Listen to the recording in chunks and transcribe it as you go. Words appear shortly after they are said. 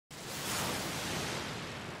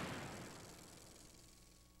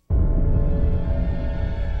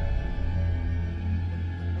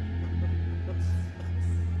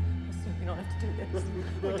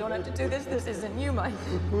We don't have to do this. This isn't you, Mike.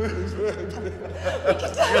 We can start again.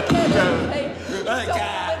 Hey, I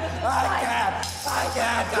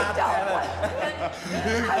can't. God damn it.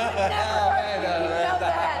 I would never hurt you. You know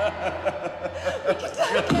that. We can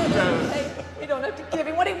start again. Hey, we don't have to give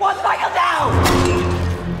him what he wants, Michael, now!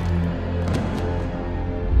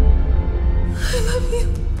 I love you.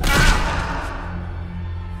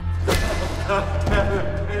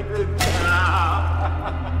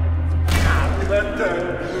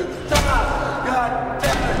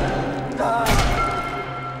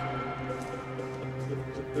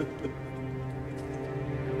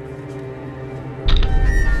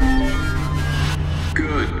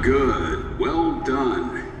 Good. Well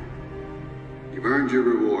done. You've earned your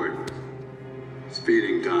reward. It's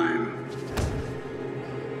feeding time.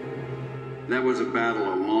 That was a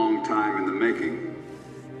battle a long time in the making.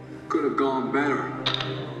 Could have gone better.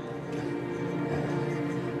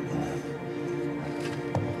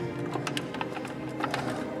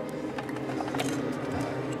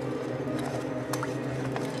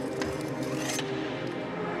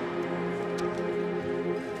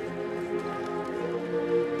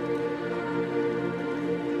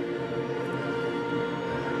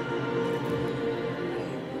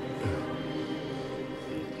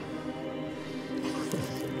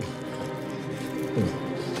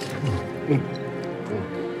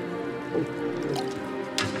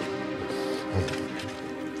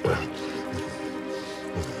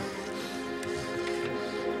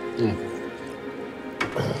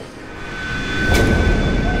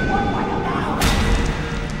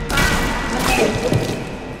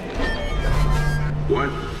 What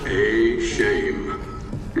a shame.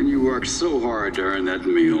 And you worked so hard to earn that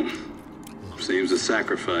meal. Seems the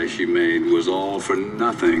sacrifice you made was all for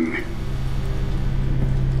nothing.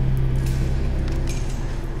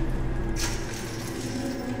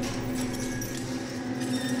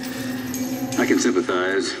 I can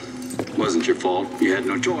sympathize. Wasn't your fault. You had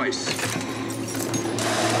no choice.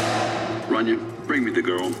 Runya, bring me the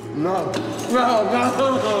girl. No.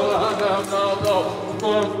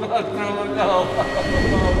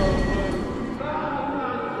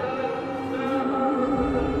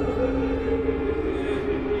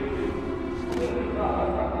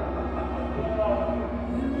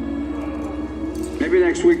 Maybe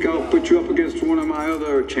next week I'll put you up against one of my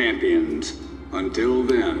other champions. Until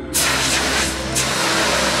then.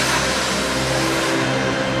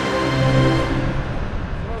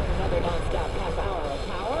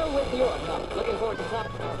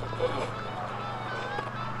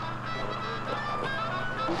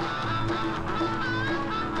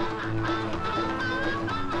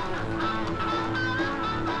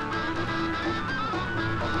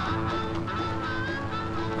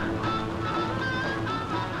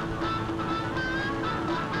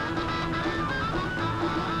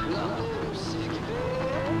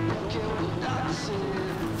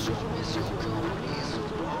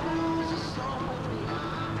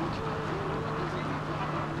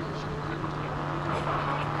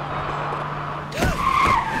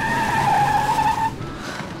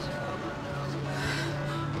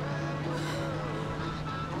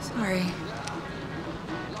 Sorry.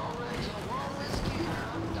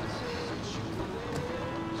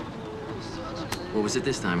 What was it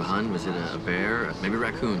this time, hun? Was it a bear? Maybe a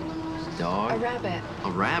raccoon? Dog? A rabbit.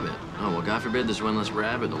 A rabbit? Oh, well, God forbid there's one less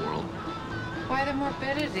rabbit in the world. Why the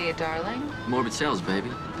morbidity, darling? Morbid sales,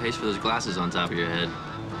 baby. Pays for those glasses on top of your head.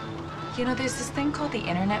 You know, there's this thing called the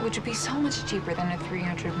internet, which would be so much cheaper than a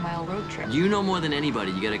 300-mile road trip. You know more than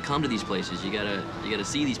anybody. You gotta come to these places. You gotta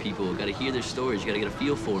see these people. You gotta hear their stories. You gotta get a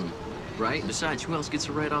feel for them, right? Besides, who else gets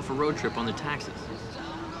to write off a road trip on their taxes?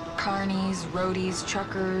 Carnies, roadies,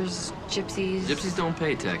 truckers, gypsies. Gypsies don't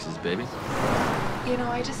pay taxes, baby. You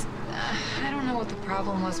know, I don't know what the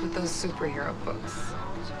problem was with those superhero books.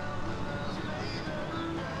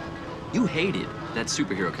 You hated that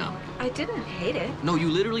superhero comic. I didn't hate it. No, you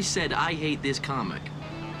literally said, I hate this comic.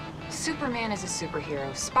 Superman is a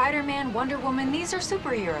superhero. Spider-Man, Wonder Woman, these are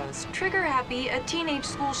superheroes. Trigger Happy, a teenage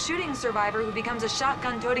school shooting survivor who becomes a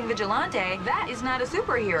shotgun-toting vigilante, that is not a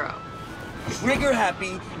superhero. Trigger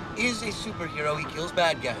Happy is a superhero. He kills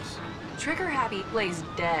bad guys. Trigger Happy plays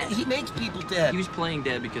dead. He makes people dead. He was playing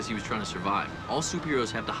dead because he was trying to survive. All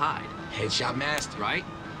superheroes have to hide. Headshot master. Right?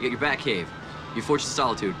 You got your Batcave, your Fortress of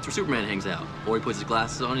Solitude. It's where Superman hangs out. Or he puts his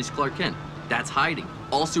glasses on, he's Clark Kent. That's hiding.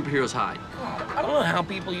 All superheroes hide. I don't know how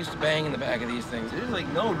people used to bang in the back of these things. There's like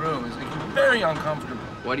no room. It's like very uncomfortable.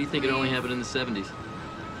 Why do you think it only happened in the 70s?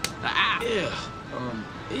 Ah! Yeah.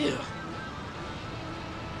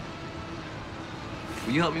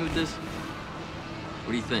 Will you help me with this?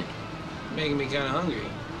 What do you think? Making me kind of hungry.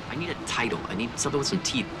 I need a title. I need something with some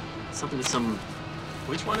teeth. Something with some...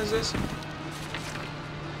 Which one is this?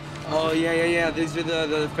 Oh, yeah. These are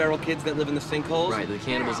the feral kids that live in the sinkholes? Right, the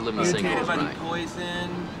cannibals that live in the sinkholes, Mutated by right. the poison,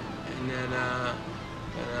 and then,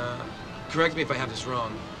 correct me if I have this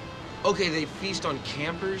wrong. Okay, they feast on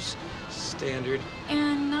campers, standard.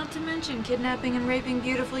 And not to mention kidnapping and raping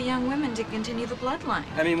beautiful young women to continue the bloodline.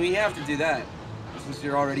 I mean, we have to do that. Since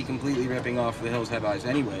you're already completely ripping off The Hills Have Eyes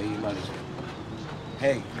anyway, you might as well.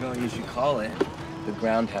 Hey, you know what you should call it? The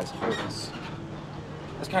ground has holes.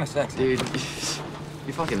 That's kind of sexy. Dude,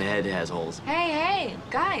 your fucking head has holes. Hey,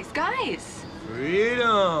 guys.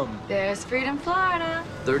 Freedom! There's Freedom, Florida.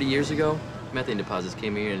 30 years ago, methane deposits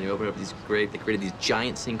came here and they opened up these they created these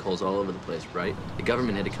giant sinkholes all over the place, right? The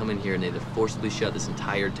government had to come in here and they had to forcibly shut this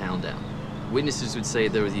entire town down. Witnesses would say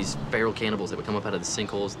there were these feral cannibals that would come up out of the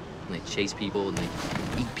sinkholes and they chase people and they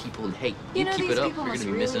eat people, and hey, you keep it up, you're gonna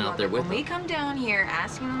be missing out there with them. When we come down here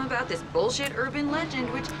asking them about this bullshit urban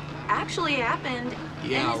legend, which actually happened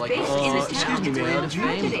and is based in this town. Excuse me, man.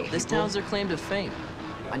 Tragedy. This town's their claim to fame.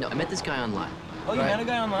 I know, I met this guy online. Oh, you met a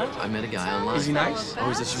guy online? I met a guy online. Is he nice? Oh,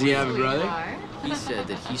 he's a Does he have a brother? He said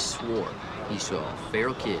that he swore he saw a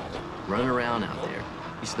feral kid running around out there.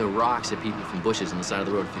 He used to throw rocks at people from bushes on the side of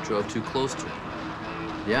the road if you drove too close to him.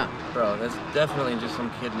 Yeah. Bro, that's definitely just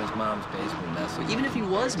some kid in his mom's basement messing. Even if he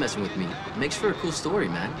was messing with me, it makes for a cool story,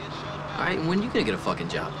 man. All right, when you gonna get a fucking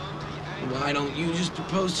job? Why don't you just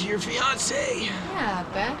propose to your fiancée? Yeah,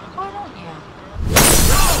 Beck, why don't you?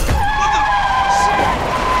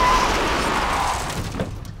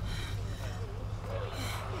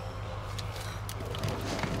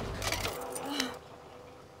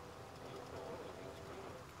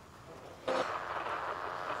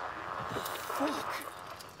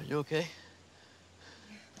 Are you okay?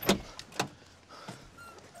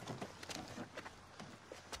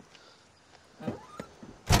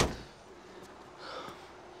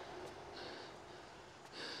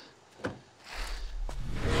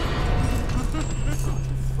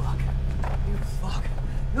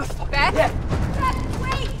 Beck? Beck,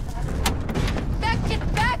 wait! Beck,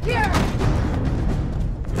 get back here!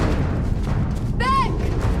 Beck!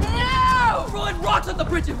 No! Throwing rocks at the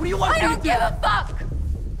bridges! What do you want I me to don't do? give a fuck!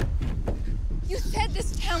 You said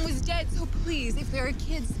this town was dead, so please, if there are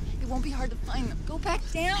kids, it won't be hard to find them. Go back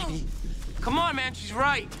down. Come on, man, she's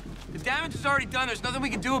right. The damage is already done. There's nothing we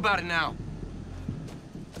can do about it now.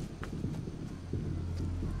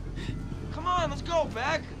 Come on, let's go,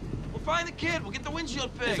 Beck. We'll find the kid. We'll get the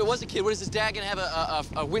windshield fixed. If it was a kid, what is his dad gonna have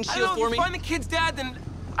a windshield I don't know, for if me? you find the kid's dad, then,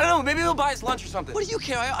 I don't know, maybe he'll buy us lunch or something. What do you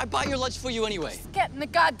care? I buy your lunch for you anyway. Get in the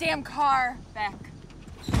goddamn car, Beck.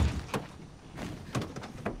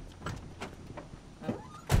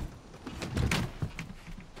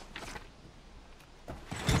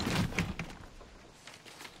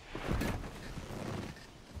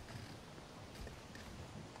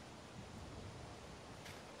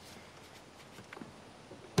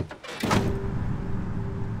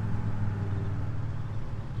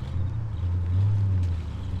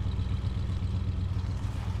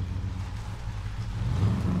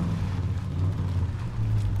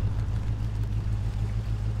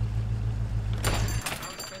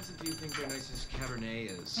 Do you think their nicest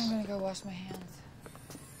Cabernet is? I'm gonna go wash my hands.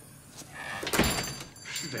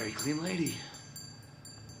 She's a very clean lady.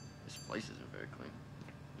 This place isn't very clean.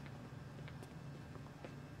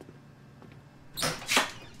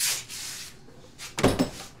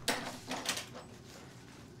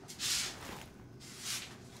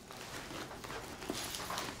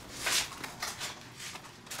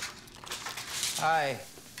 Hi.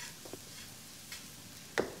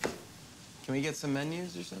 Can we get some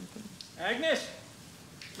menus or something? Agnes!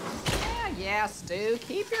 Yeah, Stu.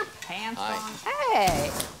 Keep your pants Hi. on.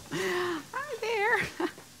 Hey! Hi there.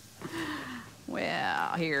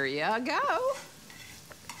 Well, here you go.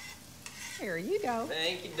 Here you go.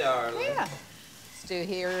 Thank you, darling. Yeah. Stu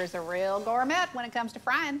here is a real gourmet when it comes to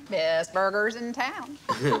frying. Best burgers in town.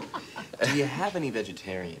 Do you have any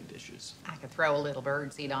vegetarian dishes? I could throw a little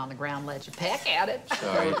birdseed on the ground, let you peck at it.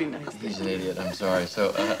 Sorry, he's an idiot. I'm sorry.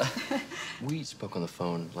 So, we spoke on the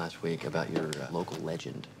phone last week about your local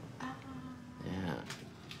legend. Yeah.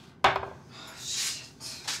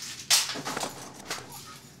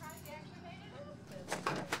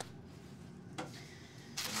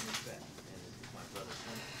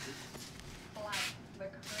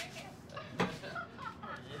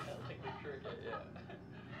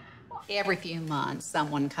 Every few months,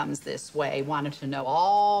 someone comes this way wanting to know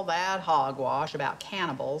all that hogwash about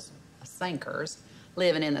cannibals, sinkers,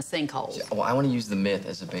 living in the sinkholes. Well, I want to use the myth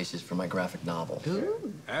as a basis for my graphic novel.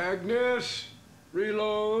 Agnes,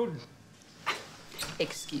 reload.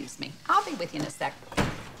 Excuse me. I'll be with you in a sec.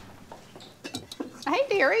 Hey,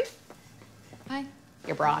 dearie. Hi.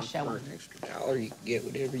 Your bra's For showing. an extra $1, you can get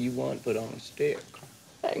whatever you want put on a stick.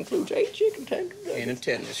 That includes 8 chicken tenders and a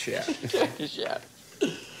tennis shot.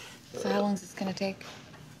 So how long is this gonna take?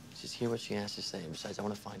 Just hear what she has to say. Besides, I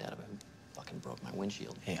want to find out about who fucking broke my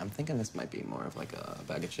windshield. Hey, I'm thinking this might be more of like a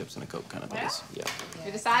bag of chips and a Coke kind of place. Yeah.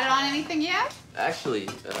 You decided on anything yet? Actually,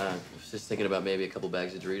 I was just thinking about maybe a couple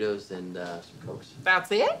bags of Doritos and some Cokes.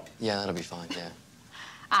 That's it? Yeah, that'll be fine, yeah.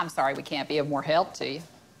 I'm sorry we can't be of more help to you.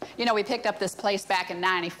 You know, we picked up this place back in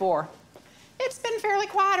 '94. It's been fairly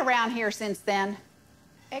quiet around here since then.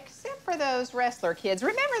 Except for those wrestler kids.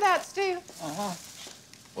 Remember that, Stu? Uh-huh.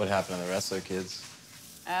 What happened to the wrestler kids?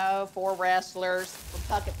 Oh, 4 wrestlers from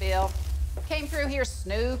Pucketville. Came through here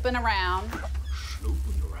snooping around.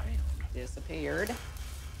 Snooping around. Disappeared.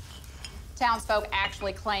 Townsfolk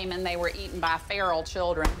actually claiming they were eaten by feral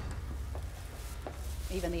children.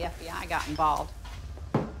 Even the FBI got involved.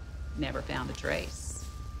 Never found a trace.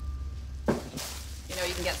 You know,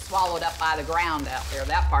 you can get swallowed up by the ground out there.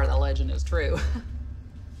 That part of the legend is true.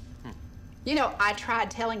 You know, I tried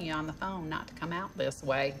telling you on the phone not to come out this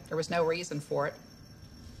way. There was no reason for it.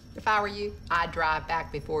 If I were you, I'd drive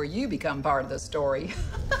back before you become part of the story.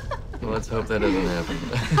 Well, let's hope that doesn't happen.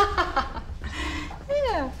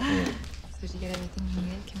 Yeah. So did you get everything you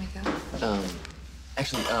needed? Can we go?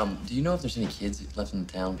 Actually, do you know if there's any kids left in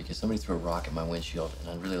the town? Because somebody threw a rock at my windshield, and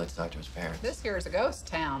I'd really like to talk to his parents. This here's a ghost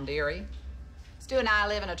town, dearie. Stu and I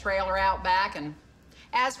live in a trailer out back, and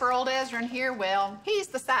as for old Ezra here, well, he's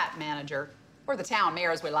the site manager, or the town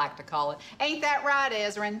mayor, as we like to call it. Ain't that right,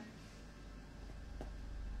 Ezra?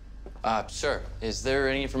 Sir, is there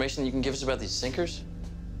any information you can give us about these sinkers?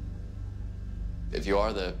 If you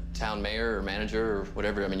are the town mayor or manager or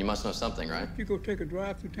whatever, I mean, you must know something, right? You go take a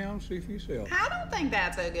drive through town and see for yourself. I don't think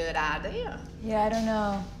that's a good idea. Yeah, I don't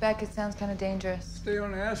know. Beck, it sounds kind of dangerous. Stay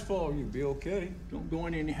on the asphalt, you'll be okay. Don't go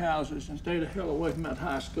into any houses and stay the hell away from that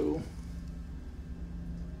high school.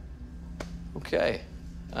 Okay.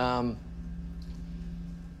 Well,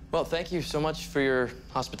 thank you so much for your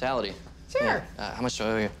hospitality. Sure. Yeah. How much do I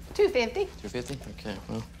owe you? $2.50. $2.50? Okay,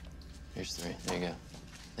 well, here's 3. There you go.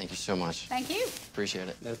 Thank you so much. Thank you. Appreciate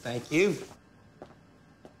it. No, thank you.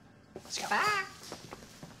 Let's go. Bye.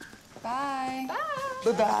 Bye.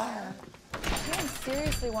 Bye. Bye-bye. You don't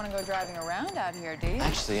seriously want to go driving around out here, do you?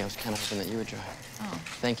 Actually, I was kind of hoping that you would drive. Oh.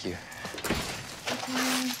 Thank you.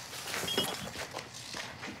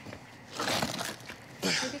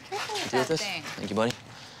 So be careful with Deal that with this? thing. Thank you, buddy.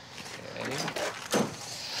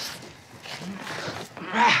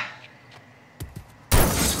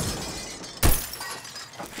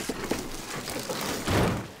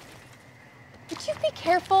 Would you be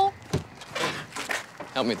careful?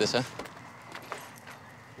 Help me with this, huh?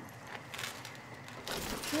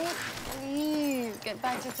 Please, get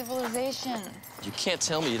back to civilization. You can't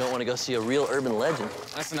tell me you don't want to go see a real urban legend.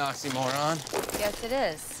 That's an oxymoron. Yes, it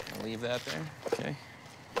is. I'll leave that there. Okay.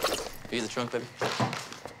 Be in the trunk, baby.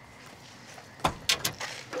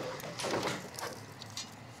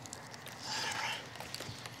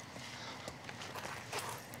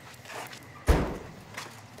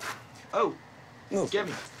 Oh, Move. get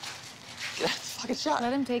me. Get that fucking shot.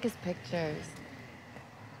 Let him take his pictures.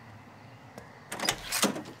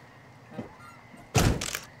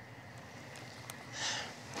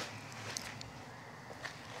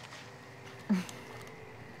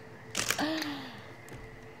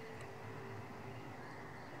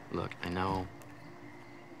 Look, I know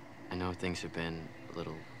things have been a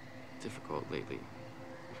little difficult lately,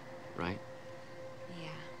 right? Yeah.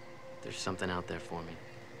 There's something out there for me.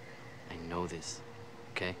 I know this,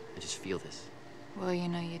 okay? I just feel this. Well, you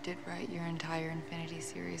know, you did write your entire Infinity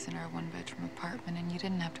series in our one-bedroom apartment, and you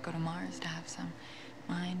didn't have to go to Mars to have some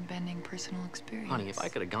mind-bending personal experience. Honey, if I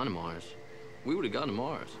could have gone to Mars, we would have gone to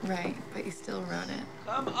Mars. Right, but you still wrote it.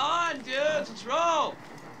 Come on, dudes, let's roll.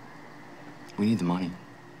 We need the money.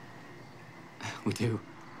 We do.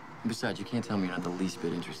 Besides, you can't tell me you're not the least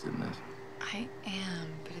bit interested in this. I am,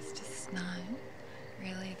 but it's just not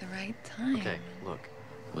really the right time. Okay, look,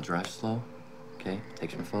 we'll drive slow, okay?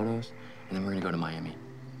 Take some photos, and then we're gonna go to Miami.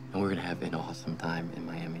 And we're gonna have an awesome time in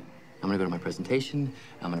Miami. I'm gonna go to my presentation,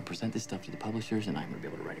 I'm gonna present this stuff to the publishers, and I'm gonna be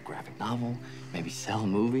able to write a graphic novel, maybe sell a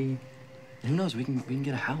movie. And who knows, we can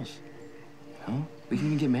get a house. You know? We can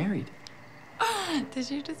even get married.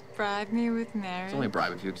 Did you just bribe me with marriage? It's only a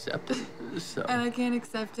bribe if you accept it, so. And I can't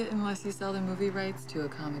accept it unless you sell the movie rights to a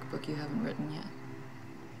comic book you haven't written yet.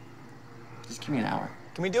 Just give me an hour.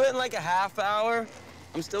 Can we do it in like a half hour?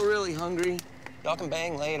 I'm still really hungry. Y'all can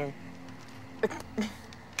bang later.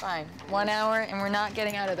 Fine. 1 hour, and we're not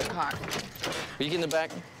getting out of the car. you get in the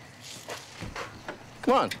back?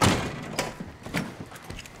 Come on.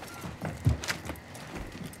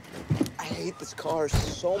 I hate this car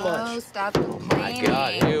so much. Oh, stop complaining. My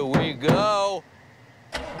God, here we go.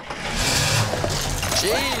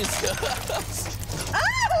 Jesus.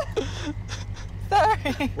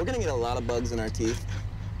 Sorry. We're gonna get a lot of bugs in our teeth.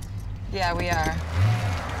 Yeah, we are.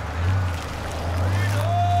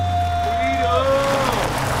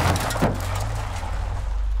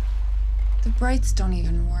 The brights don't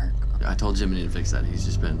even work. I told Jiminy to fix that. He's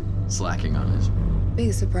just been slacking on his.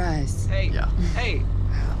 Big surprise. Hey, Yeah. hey,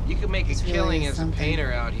 you can make a It's really killing as a something.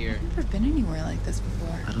 painter out here. I've never been anywhere like this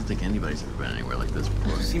before. I don't think anybody's ever been anywhere like this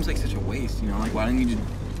before. It seems like such a waste, you know? Like, why don't you just,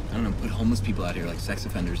 I don't know, put homeless people out here like sex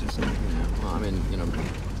offenders or something? Yeah, well, I mean, you know,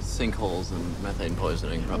 sinkholes and methane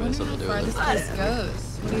poisoning probably has something to do Where with this it. place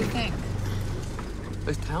goes. What do you think?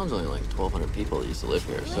 This town's only like 1,200 people that used to live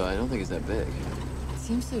here, so I don't think it's that big. It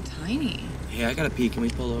seems so tiny. Hey, I gotta pee. Can we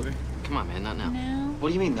pull over? Come on, man, not now. No. What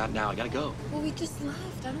do you mean, not now? I gotta go. Well, we just left.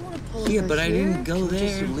 I don't want to pull over Yeah, but I here. didn't go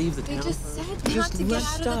there. Just leave the They town. just said not Just to get let's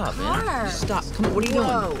out stop, of the man. car. Just stop. Come on, what are you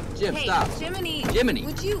Whoa. doing? Jim, Hey, stop. Jiminy. Jiminy.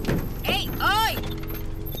 Would you? Hey, oi!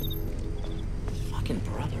 Fucking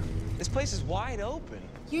brother. This place is wide open.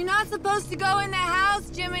 You're not supposed to go in the house,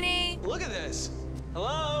 Jiminy. Look at this.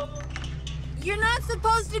 Hello? You're not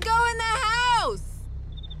supposed to go in the house.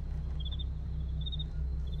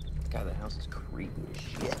 God, that house is creepy as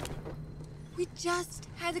shit. We just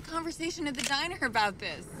had a conversation at the diner about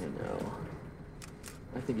this. I know.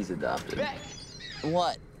 I think he's adopted. Beck,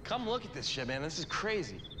 What? come look at this shit, man. This is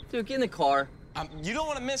crazy. Dude, get in the car. You don't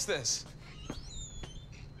want to miss this.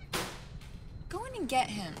 Go in and get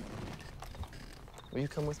him. Will you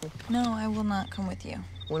come with me? No, I will not come with you.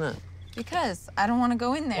 Why not? Because I don't want to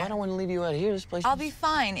go in there. Well, I don't want to leave you out here. This place. I'll be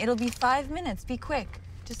fine. It'll be 5 minutes. Be quick.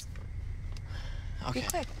 Just Okay. be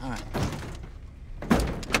quick. All right.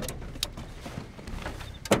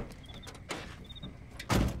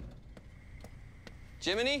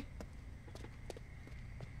 Jiminy?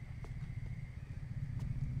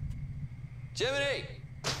 Jiminy!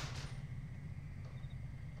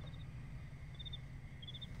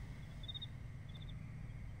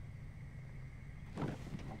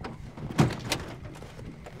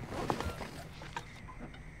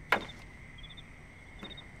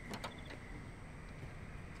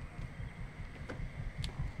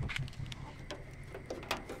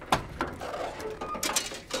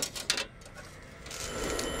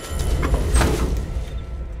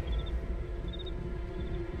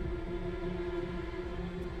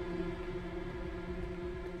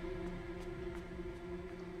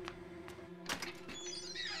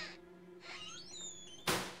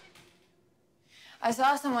 I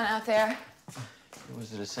saw someone out there.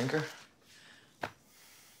 Was it a sinker?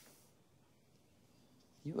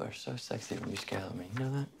 You are so sexy when you scare me. You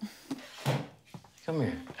know that? Come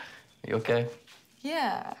here. Are you okay?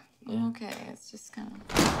 Yeah, I'm okay. It's just kind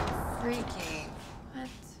of freaky. What?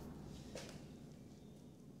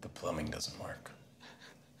 The plumbing doesn't work.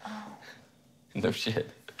 No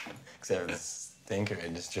shit. Except for the stinker I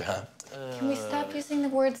just dropped. Can we stop using the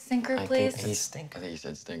word sinker, I please? think Stinker. I think he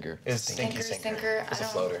said stinker. It was stinky Stinker, sinker. stinker, It's a I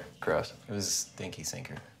don't- floater. Gross. It was stinky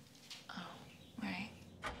sinker. Right.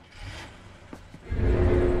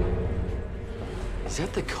 Is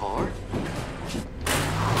that the car?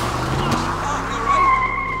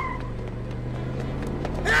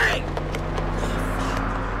 Hey!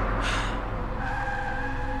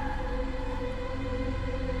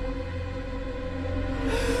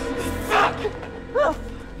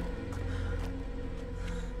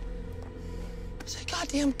 It's a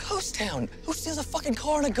goddamn ghost town. Who steals a fucking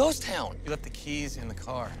car in a ghost town? You left the keys in the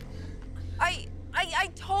car. I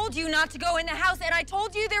told you not to go in the house, and I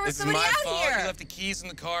told you there was This is somebody my out fault. here. You left the keys in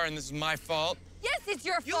the car, and this is my fault. Yes, it's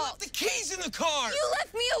your You fault. left the keys in the car. You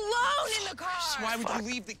left me alone in the car. So why would you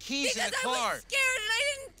leave the keys Because in the I car? was scared and I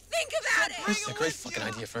didn't think about it. This is a great fucking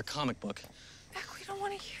idea for a comic book. Beck, we don't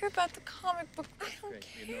want to hear about the comic book. I don't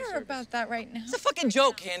care about that right now. It's a fucking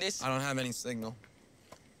joke, Candace. I don't have any signal.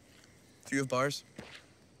 Do you have bars?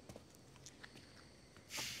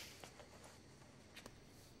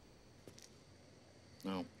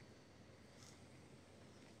 No.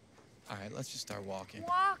 All right, let's just start walking.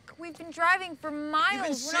 Walk. We've been driving for miles. You've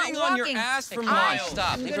been We're sitting not on your walking. ass for Hey, come on, miles.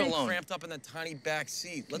 stop. Leave her Getting alone. Cramped up in that tiny back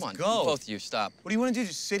seat. Let's Come on, go. both of you, stop. What do you want to do?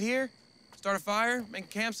 Just sit here? Start a fire? Make a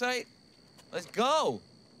campsite? Let's go.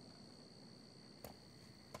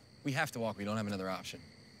 We have to walk. We don't have another option.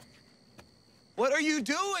 What are you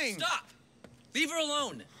doing? Stop! Leave her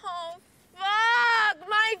alone. Oh, fuck!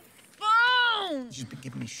 My phone! don't. She's been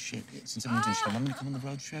giving me shit since I moved in. She didn't want me to come on the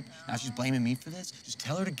road trip. Now she's blaming me for this. Just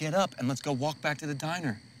tell her to get up and let's go walk back to the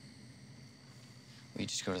diner. Will you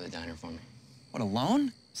just go to the diner for me? What,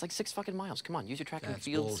 alone? It's like 6 fucking miles. Come on, use your track and That's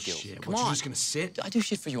field bullshit. skills. What, Come you're on. just gonna sit? I do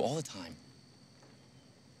shit for you all the time.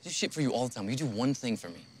 I do shit for you all the time. Will you do one thing for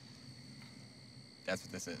me? That's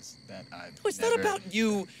what this is. That I've No, it's never... not about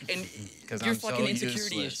you and your I'm fucking so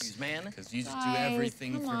insecurity useless. issues, man. Because you just do Guys,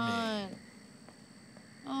 everything come for on. me.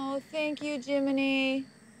 Oh, thank you, Jiminy.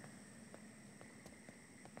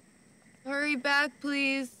 Hurry back,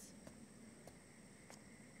 please.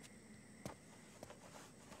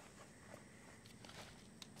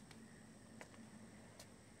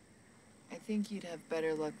 I think you'd have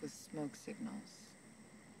better luck with smoke signals.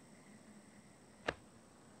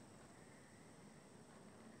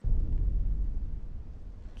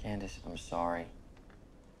 Candace, I'm sorry.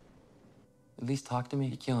 At least talk to me.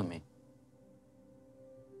 You're killing me.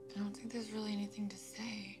 I don't think there's really anything to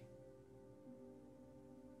say.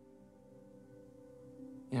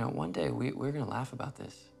 You know, one day we're gonna laugh about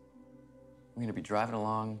this. We're gonna be driving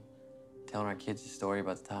along, telling our kids the story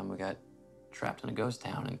about the time we got trapped in a ghost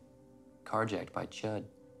town and carjacked by Chud.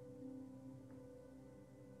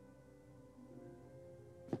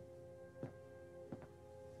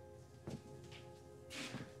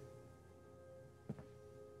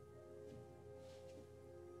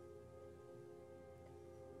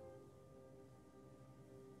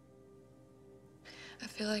 I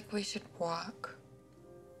feel like we should walk.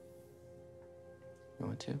 You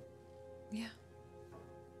want to? Yeah.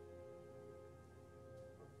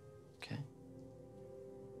 Okay.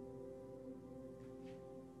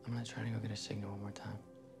 I'm gonna try to go get a signal one more time.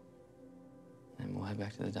 And then we'll head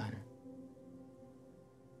back to the diner.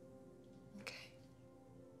 Okay.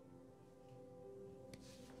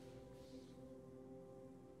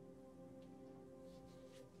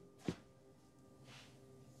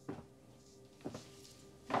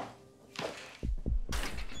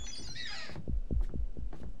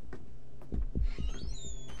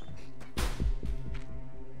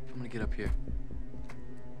 I'm gonna get up here.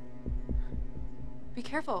 Be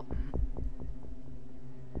careful.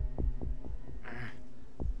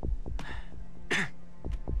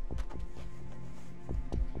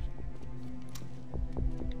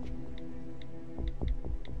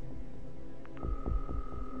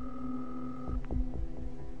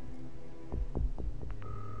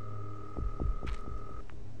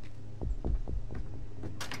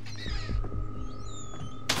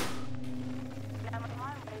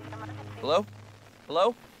 Hello?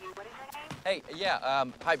 Hello? Hey, yeah,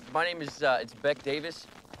 hi, my name is, it's Beck Davis,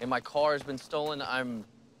 and my car has been stolen. I'm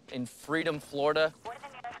in Freedom, Florida.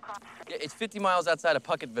 Yeah, it's 50 miles outside of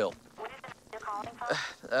Pucketville. What is it you're calling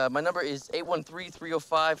from? My number is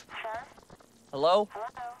 813-305. Sir? Hello? Hello?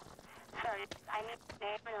 Sir, I need the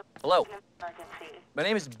name and Hello? emergency. My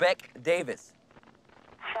name is Beck Davis.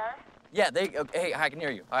 Sir? Yeah, hey, I can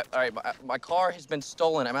hear you. All right, my car has been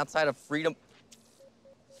stolen. I'm outside of Freedom.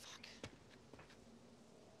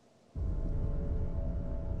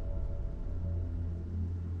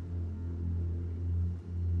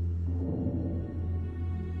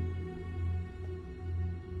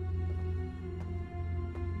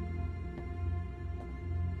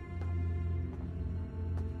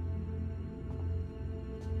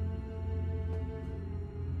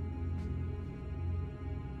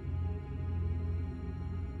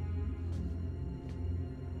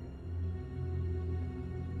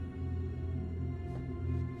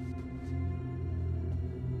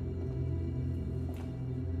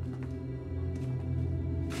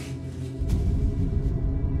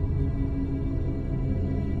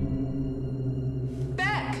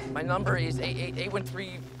 My number is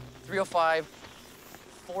 813-305-46.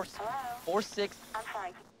 I'm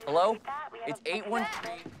sorry. Hello? We have It's a-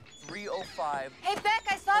 813-305. Hey, Beck,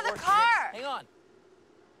 I saw the car. Hang on.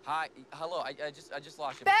 Hi. Hello. I just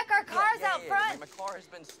lost you. Beck, our car's out front. My car has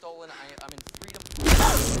been stolen. I'm in Freedom.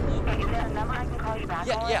 Okay, is there a number I can call you back on?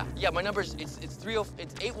 Yeah. My number is it's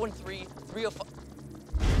 813-305.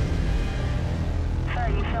 Sir,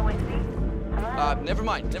 you still with me? Hello? Never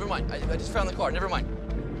mind. I just found the car. Never mind.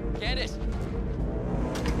 Candace.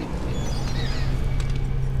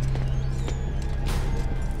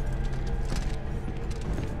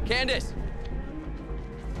 Candace.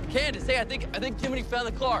 Hey, I think Jiminy found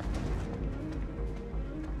the car.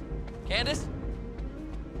 Candace?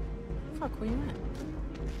 Fuck, where you at?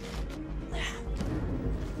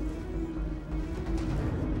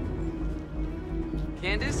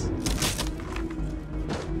 Candace?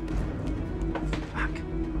 Fuck.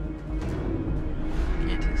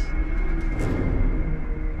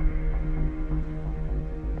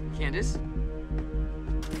 Candace?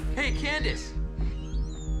 Hey, Candace!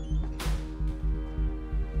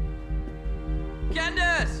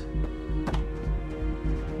 Candace!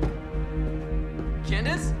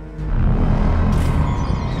 Candace?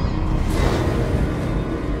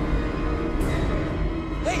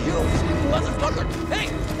 Hey, you! Motherfucker! Hey!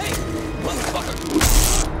 Hey! Motherfucker!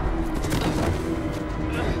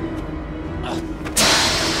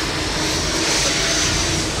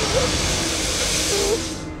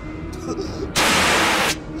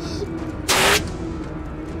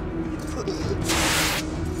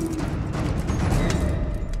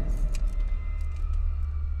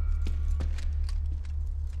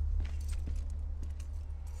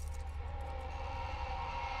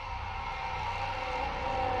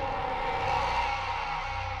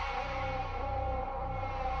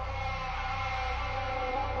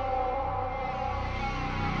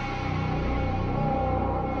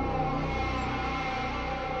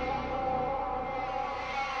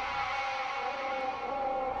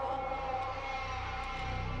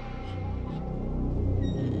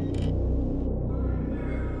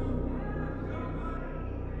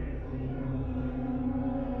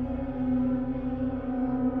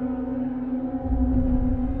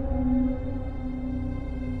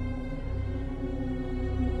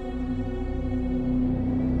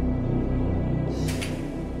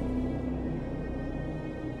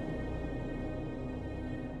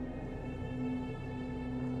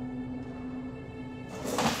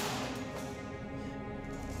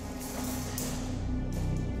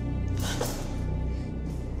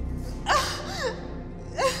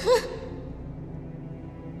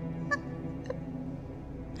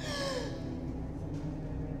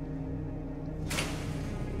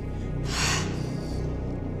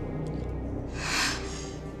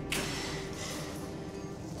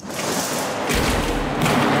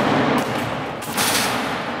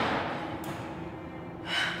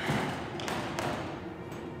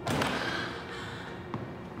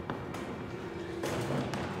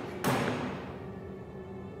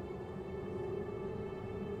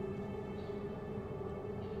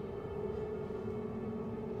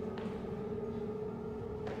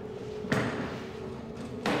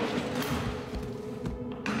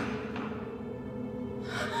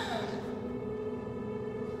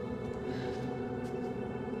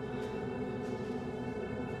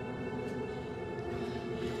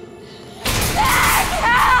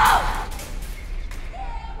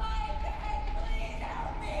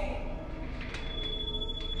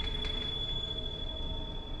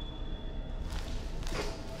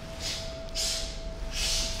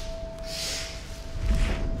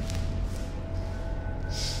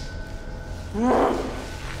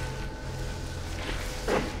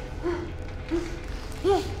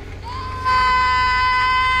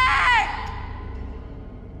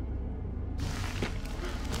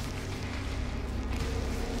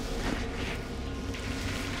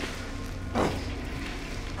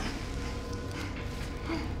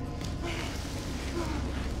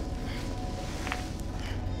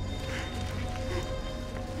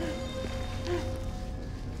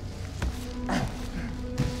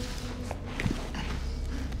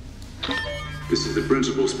 This is the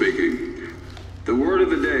principal speaking. The word of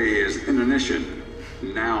the day is inanition,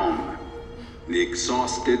 noun. The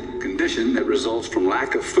exhausted condition that results from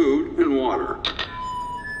lack of food and water.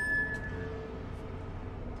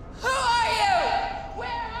 Who are you?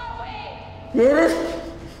 Where are we?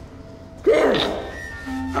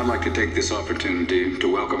 I'd like to take this opportunity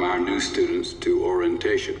to welcome our new students to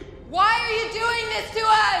orientation. Why are you doing this to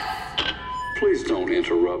us? Please don't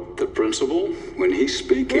interrupt the principal when he's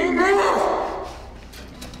speaking.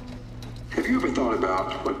 Have you ever thought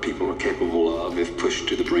about what people are capable of if pushed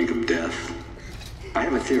to the brink of death? I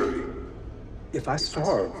have a theory. If I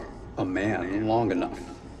starve a man long enough,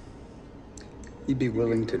 he'd be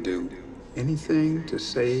willing to do anything to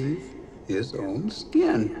save his own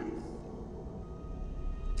skin.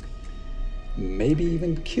 Maybe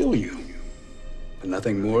even kill you for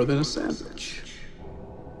nothing more than a sandwich.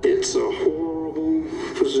 It's a horrible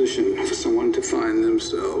position for someone to find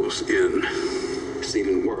themselves in. It's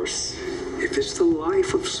even worse if it's the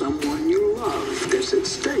life of someone you love that's at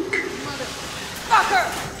stake.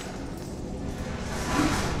 Fucker!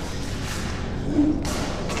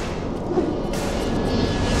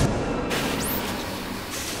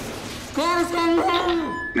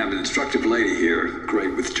 Now, the instructive lady here,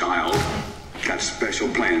 great with child, got special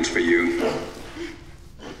plans for you.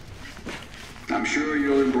 I'm sure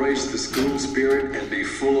you'll embrace the school spirit and be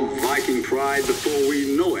full of Viking pride before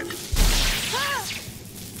we know it.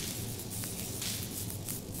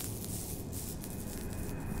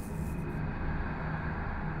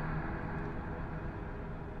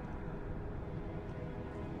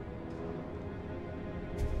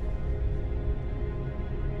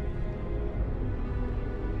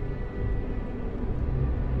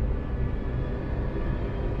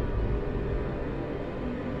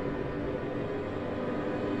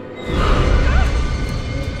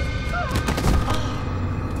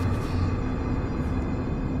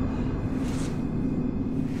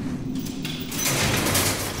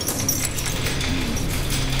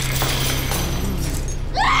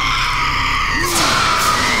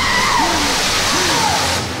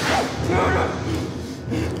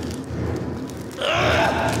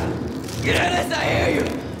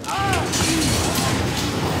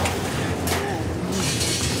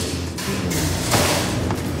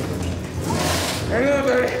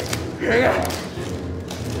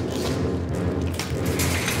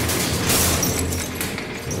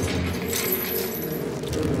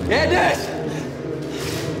 Candace!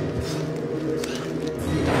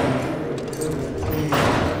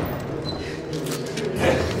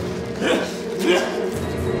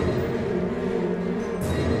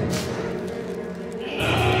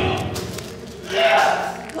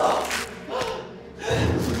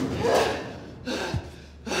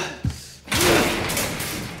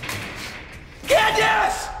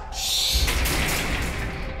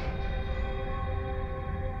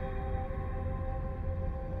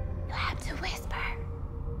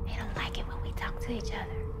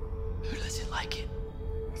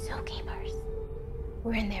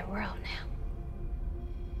 We're in their world now.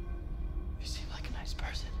 You seem like a nice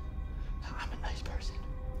person. I'm a nice person.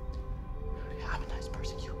 I'm a nice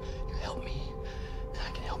person. You help me, and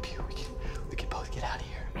I can help you. We can both get out of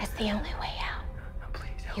here. That's the only way out. No,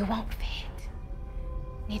 please help You won't fit.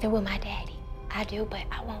 Neither will my daddy. I do, but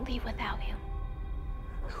I won't leave without him.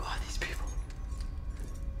 Who are these people?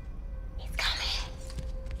 He's coming.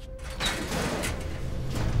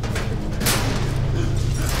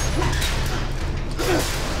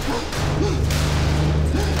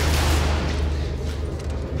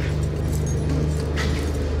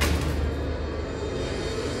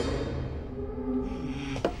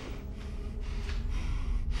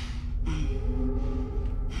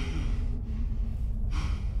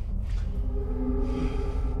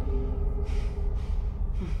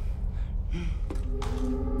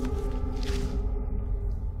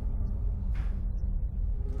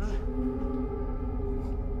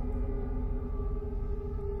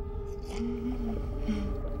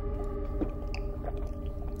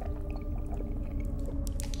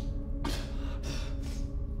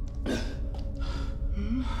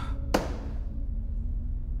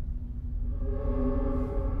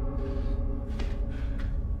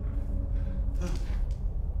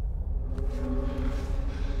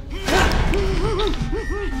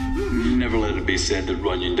 Never let it be said that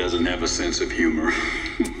Runyon doesn't have a sense of humor.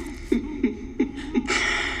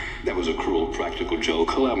 That was a cruel practical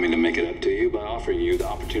joke. Allow me to make it up to you by offering you the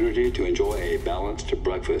opportunity to enjoy a balanced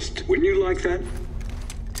breakfast. Wouldn't you like that?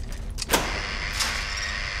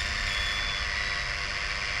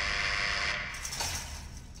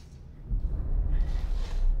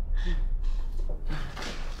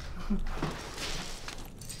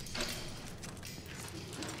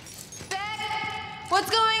 What's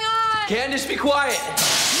going on? Candace, be quiet!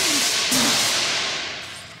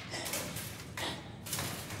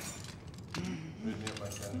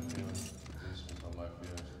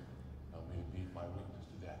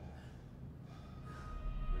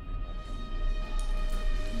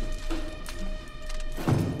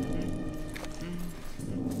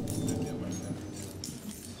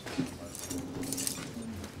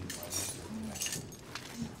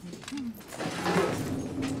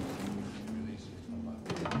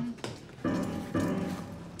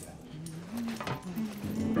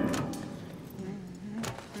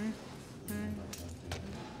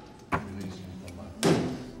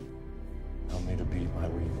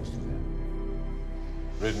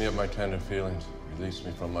 Rid me of my tender feelings, release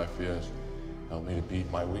me from my fears, help me to beat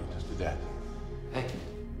my weakness to death. Hey.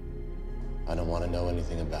 I don't want to know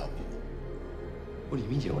anything about you. What do you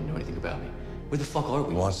mean you don't want to know anything about me? Where the fuck are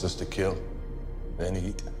we? He wants us to kill, then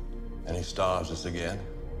eat, and he starves us again,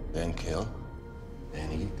 then kill,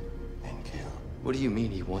 then eat, then kill. What do you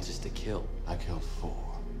mean he wants us to kill? I killed 4,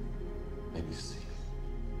 maybe 6.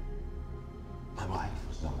 My wife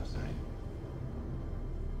was number 3.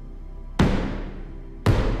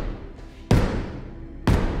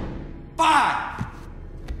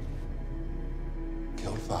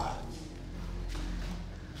 Killed 5.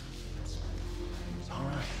 It's all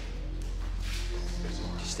right.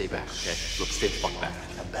 Just stay back, okay? Look, stay the fuck back.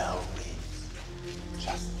 The bell rings.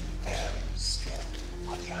 Just very still.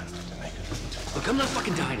 I'll try not to make it. Look, I'm not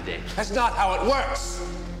fucking dying today. That's not how it works.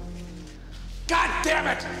 God damn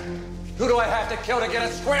it! Who do I have to kill to get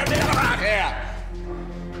a square deal around here?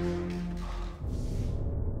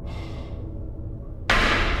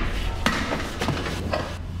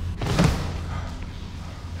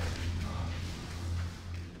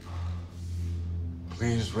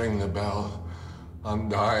 Please ring the bell. I'm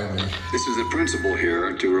dying. This is the principle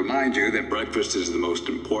here to remind you that breakfast is the most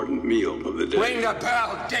important meal of the day. Ring the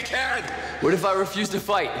bell, dickhead! What if I refuse to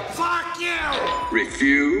fight? Fuck you!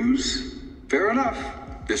 Refuse? Fair enough.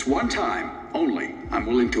 This one time, only, I'm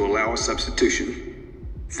willing to allow a substitution.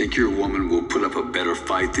 Think your woman will put up a better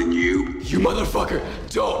fight than you? You motherfucker,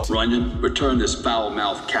 don't! Runyon, return this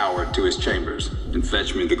foul-mouthed coward to his chambers and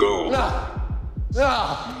fetch me the girl. No!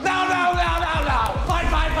 No! No, no, no, no, no! Fight,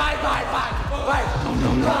 fight, fight, fight, fight! Fight! No,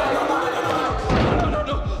 no, no. No, no, no,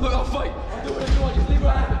 no. Look, I'll fight. I'll do whatever you want. Just leave her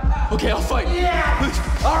out of it. Okay, I'll fight. Yeah!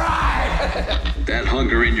 All right! That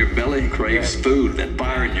hunger in your belly craves food. That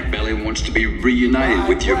fire in your belly wants to be reunited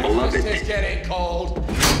with your beloved. It's getting cold.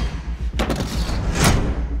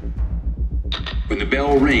 When the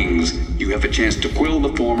bell rings, you have a chance to quill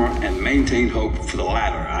the former and maintain hope for the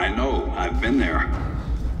latter. I know, I've been there.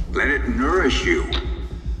 Let it nourish you.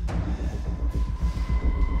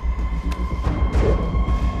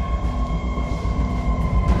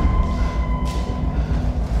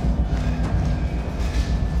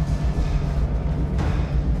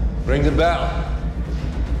 Ring the bell.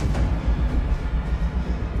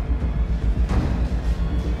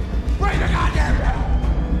 Ring the goddamn bell!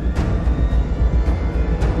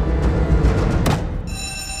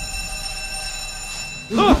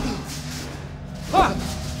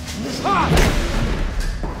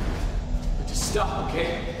 Just stop,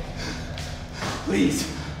 okay? Please.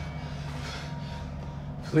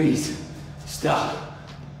 Please, stop.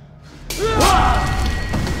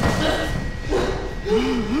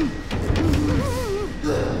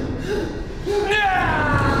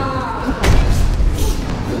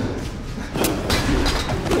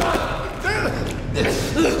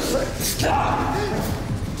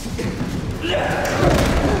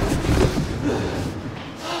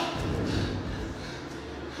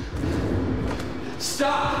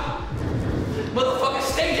 Stop! Motherfucker,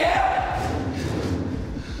 stay down!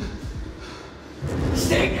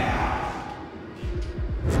 Stay down!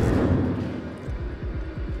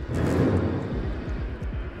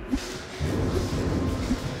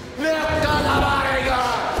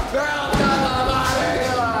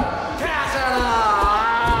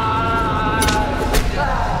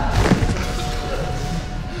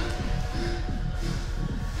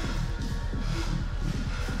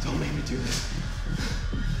 Don't make me do this.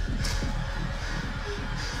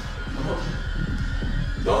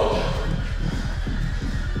 No!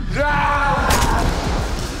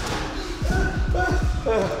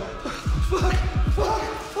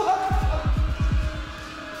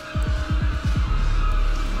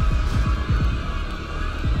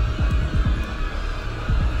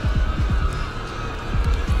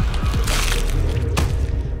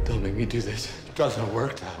 Don't make me do this. It doesn't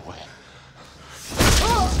work that way.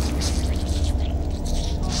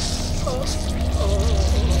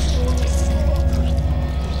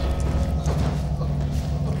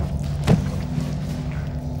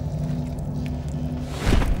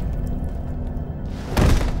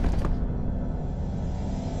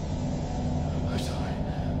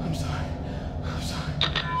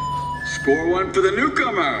 Score one for the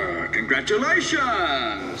newcomer.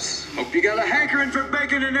 Congratulations. Hope you got a hankering for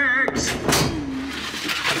bacon and eggs.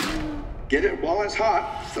 Get it while it's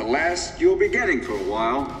hot. It's the last you'll be getting for a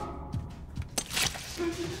while.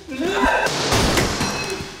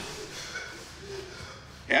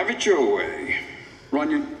 Have it your way.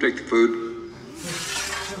 Runyon, take the food.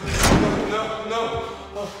 No.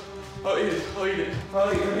 I'll eat it.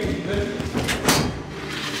 I'll eat it.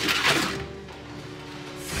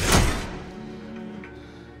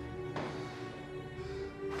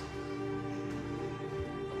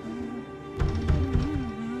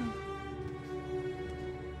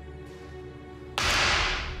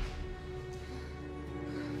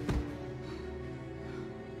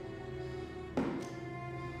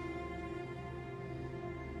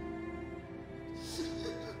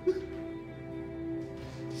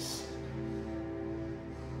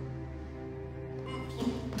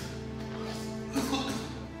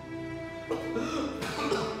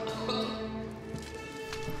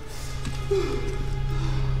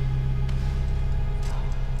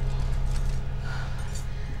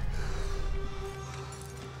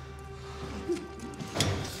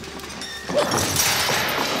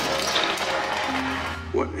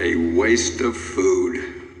 What a waste of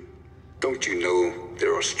food. Don't you know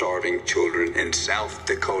there are starving children in South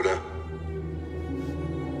Dakota?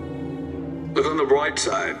 Look on the bright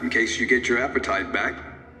side in case you get your appetite back.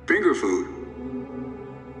 Finger food.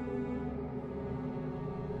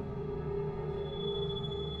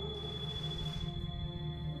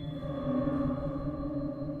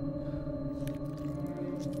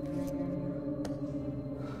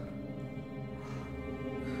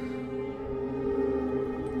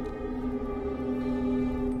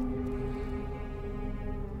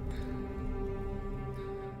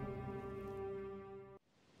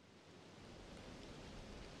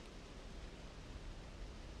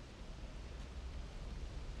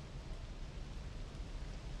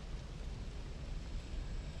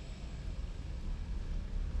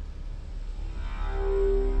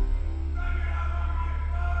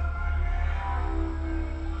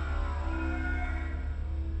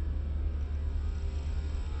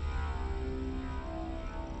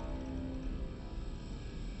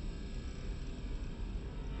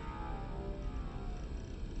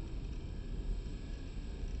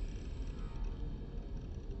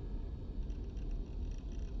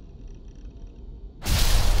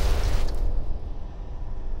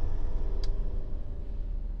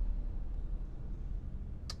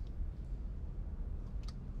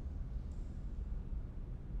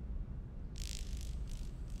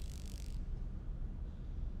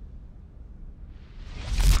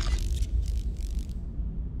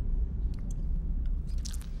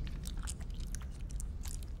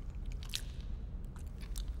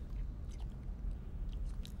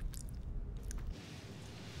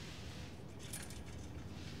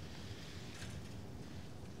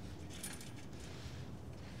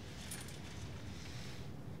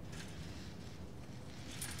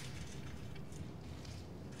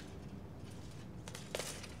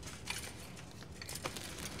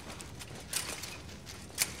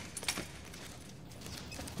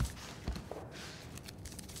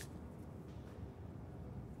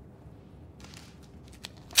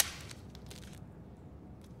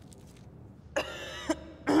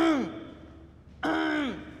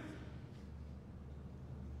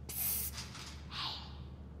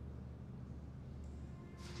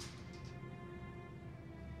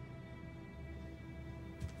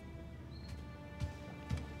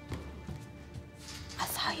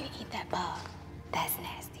 eat that bug. That's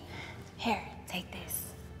nasty. Here, take this.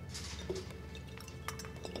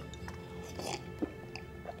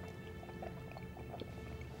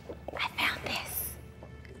 I found this.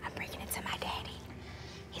 I'm bringing it to my daddy.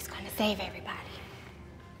 He's gonna save everybody.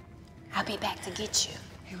 I'll be back to get you.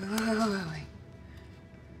 Hey, wait.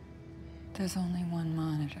 There's only one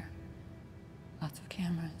monitor. Lots of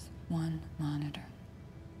cameras, one monitor.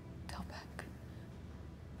 Tell Beck.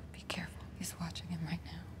 But be careful. He's watching him right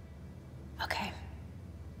now. Okay.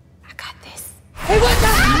 I got this. Hey, what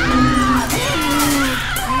the?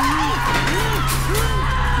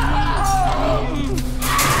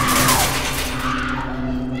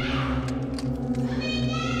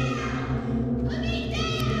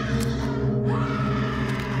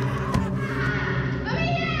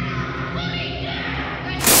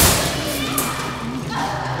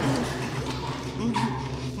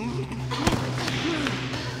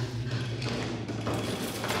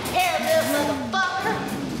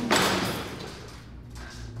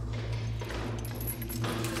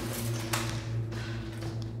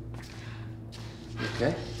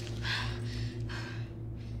 Okay?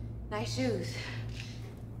 Nice shoes.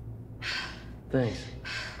 Thanks.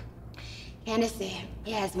 Candace said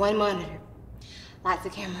he has one monitor. Lots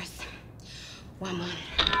of cameras. One monitor.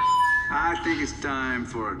 I think it's time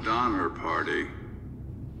for a Donner party.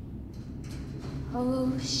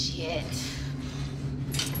 Oh, shit.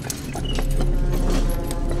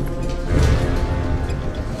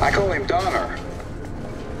 I call him Donner.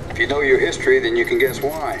 If you know your history, then you can guess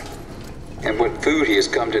why. And what food he has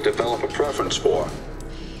come to develop a preference for.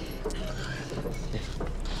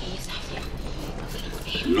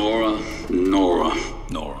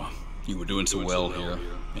 Nora, you were doing so well here,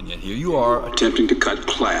 and yet here you are attempting to cut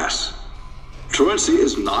class. Truancy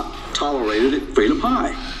is not tolerated at Freedom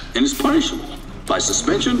High, and is punishable by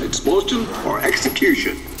suspension, expulsion, or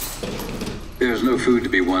execution. There's no food to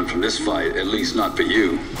be won from this fight, at least not for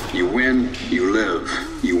you. You win, you live,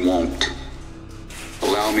 you won't.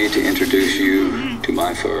 Allow me to introduce you to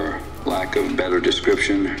my, for lack of better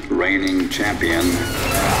description, reigning champion.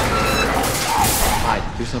 Hi,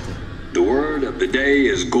 do something. The word of the day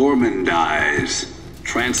is gourmandize.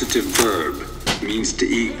 Transitive verb. Means to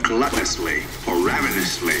eat gluttonously or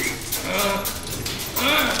ravenously.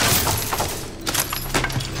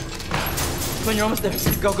 When you're almost there.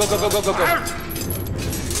 Go, go, go, go, go, go, go.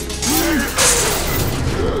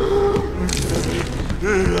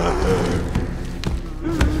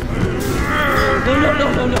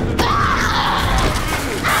 No.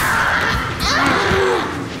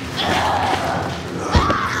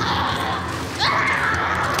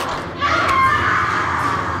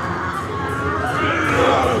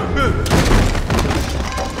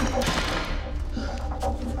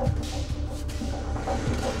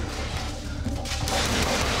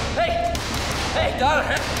 Hey,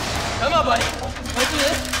 Donner, come on, buddy. Let's do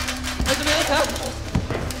this, huh?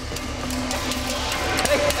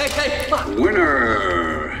 Hey, come on.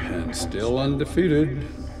 Winner, and still undefeated.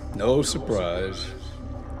 No surprise.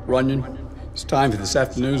 Runyon, it's time for this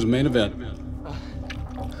afternoon's main event.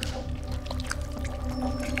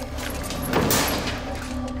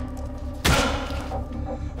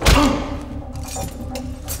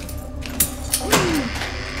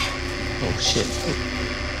 Oh, shit.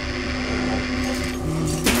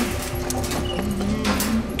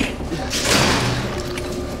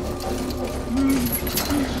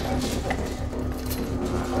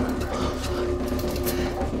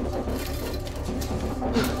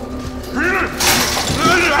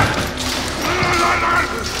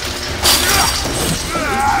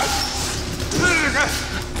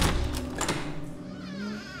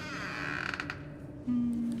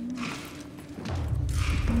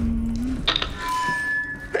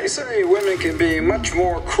 They say women can be much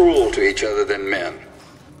more cruel to each other than men.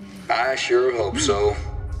 I sure hope so.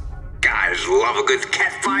 Guys love a good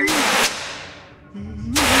catfight.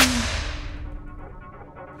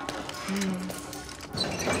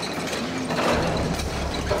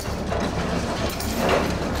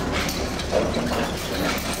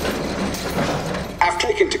 I've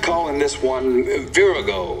taken to calling this one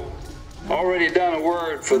Virago. Already done a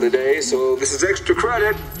word for the day, so this is extra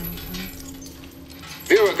credit.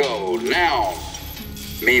 Virago, noun,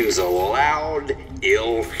 means a loud,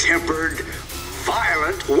 ill-tempered,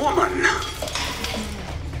 violent woman.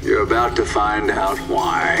 You're about to find out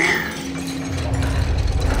why.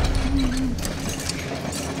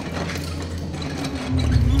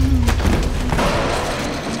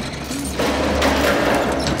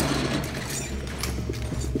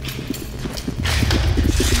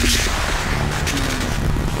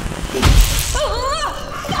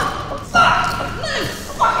 Stop! Move!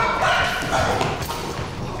 Fucking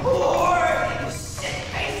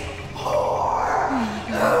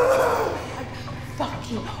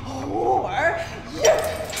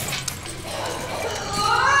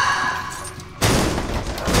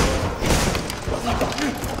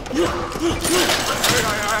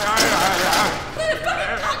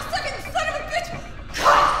cocksucking son of a bitch!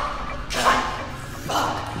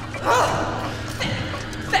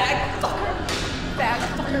 Bag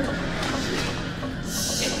fucker.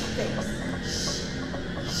 Shit face.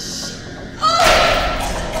 Oh!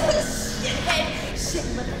 Shithead. Shit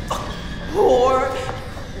motherfucker. Whore.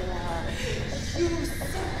 You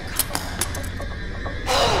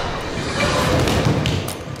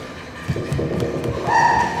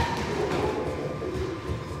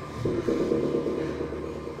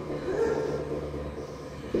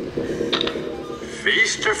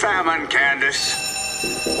Feast or famine, Candace?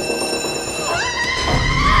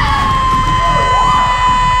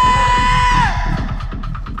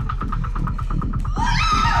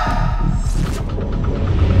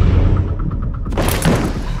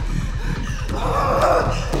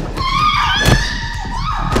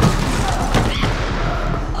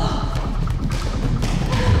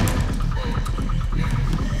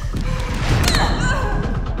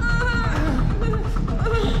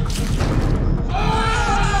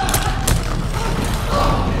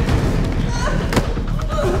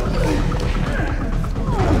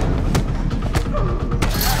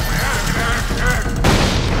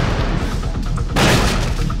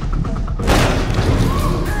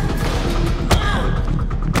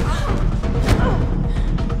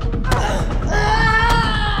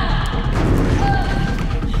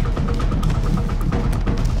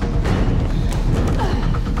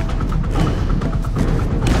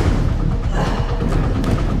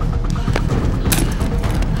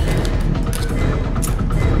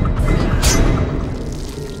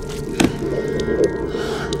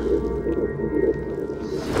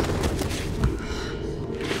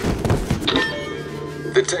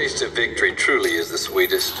 The taste of victory truly is the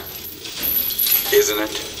sweetest, isn't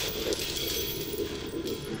it?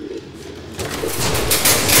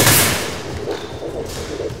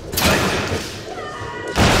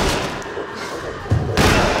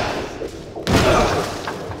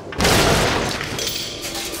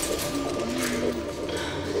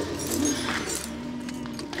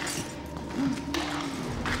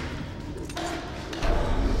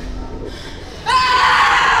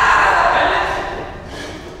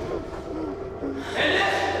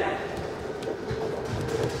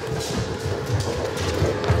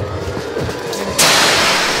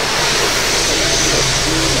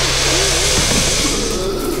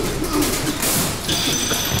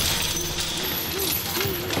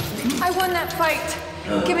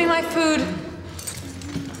 Give me my food.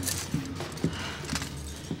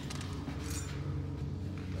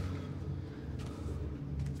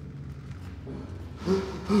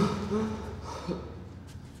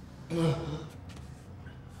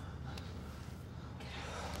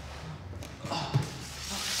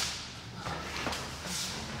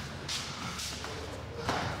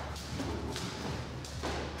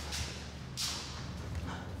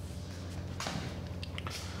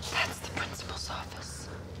 That's the principal's office.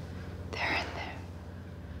 They're in there.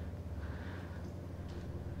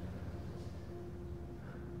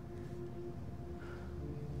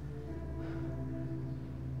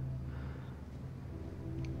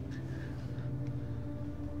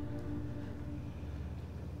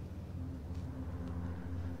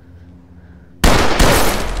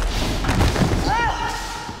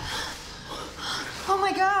 Oh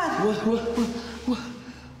my God! What?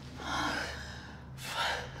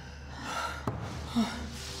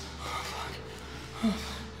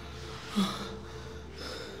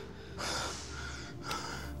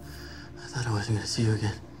 I thought I wasn't gonna see you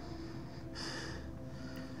again.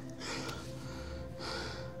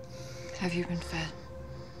 Have you been fed?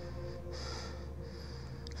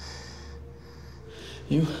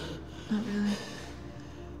 You? Not really.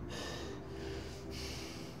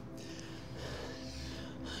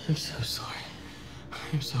 I'm so sorry.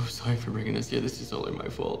 I'm so sorry for bringing us here. This is totally my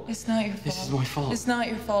fault. It's not your fault. This is my fault. It's not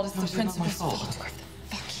your fault. It's No, the it's not my principal's fault. fault. Where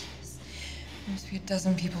the fuck he is? There must be a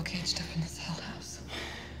dozen people caged up in this hell house.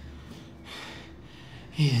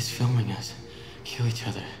 He is filming us kill each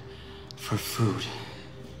other for food.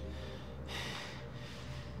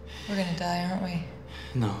 We're gonna die, aren't we?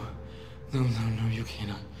 No, you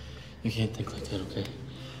cannot. You can't think like that, okay?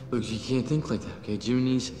 Look, you can't think like that, okay?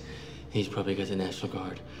 Juni's, he's probably got the National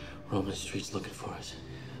Guard roaming the streets looking for us.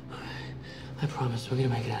 All right, I promise we're gonna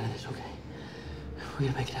make it out of this, okay? We're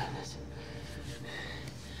gonna make it out of this.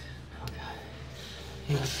 Oh, God.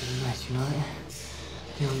 You look really nice, you know that?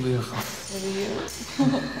 You look beautiful. So do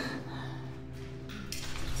you.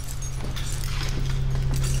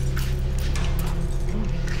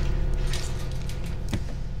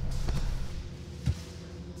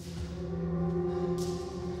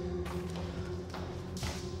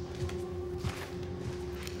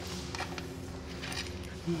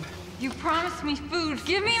 You promised me food.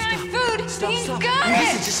 Give me my food. He's got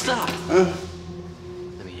Listen, it. just stop.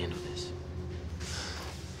 Let me handle this.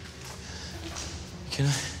 Can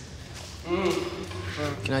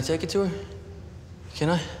I take it to her? Can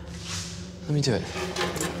I? Let me do it.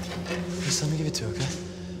 Just let me give it to her, okay?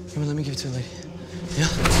 Come on, let me give it to her, lady. Yeah?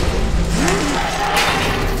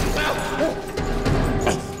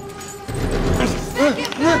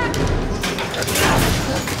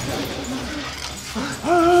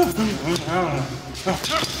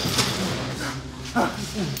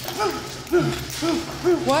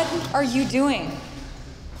 What are you doing?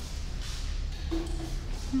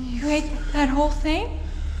 You ate that whole thing?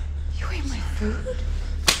 You ate my food?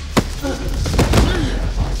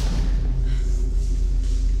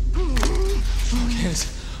 Okay,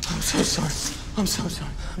 I'm so sorry. I'm so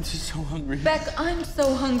sorry. I'm just so hungry. Beck, I'm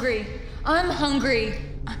so hungry. I'm hungry.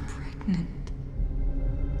 I'm pregnant.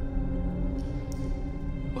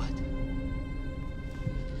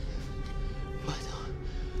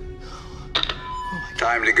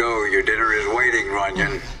 Time to go. Your dinner is waiting,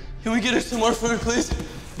 Runyon. Can we get her some more food, please?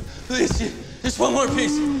 Please, just one more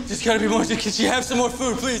piece. Just gotta be more. Can she have some more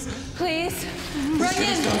food, please? Please.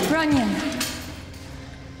 Runyon. Runyon.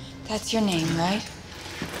 That's your name, right?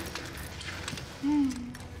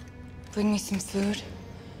 Bring me some food.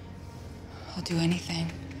 I'll do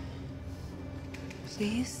anything.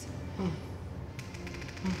 Please?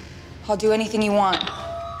 I'll do anything you want.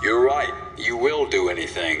 You're right. You will do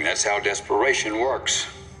anything. That's how desperation works.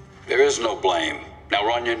 There is no blame. Now,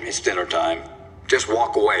 Runyon, it's dinner time. Just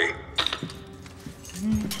walk away.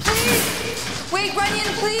 Please! Wait,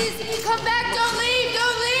 Runyon, please! Come back! Don't leave!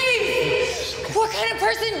 Don't leave! What kind of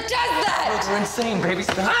person does that? You're insane, baby.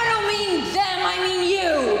 Stop. I don't mean them, I mean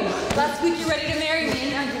you! Last week you were ready to marry me,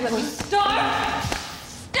 and now you let me starve!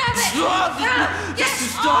 Stop it! Stop! Yes!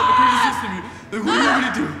 Stop! Okay, just listen to me. Look, what do you want me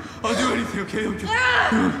to do? I'll do anything, okay? Okay.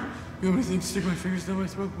 You want me to stick my fingers down my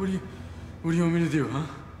throat? What do you want me to do, huh?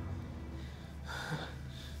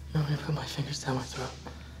 You want me to put my fingers down my throat?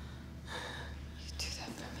 You do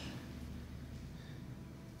that for me.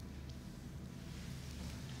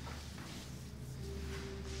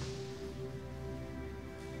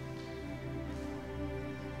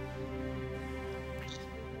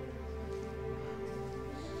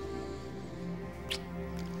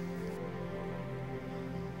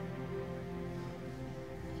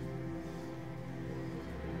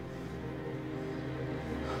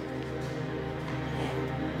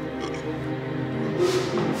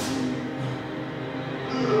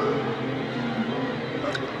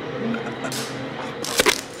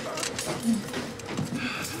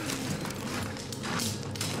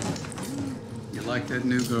 You like that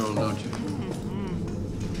new girl, don't you?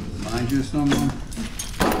 Mind you, someone?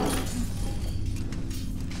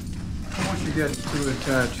 Once you get too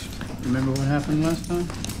attached, remember what happened last time?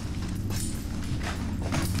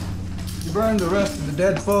 You burned the rest of the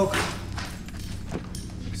dead folk.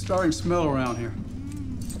 It's starting to smell around here.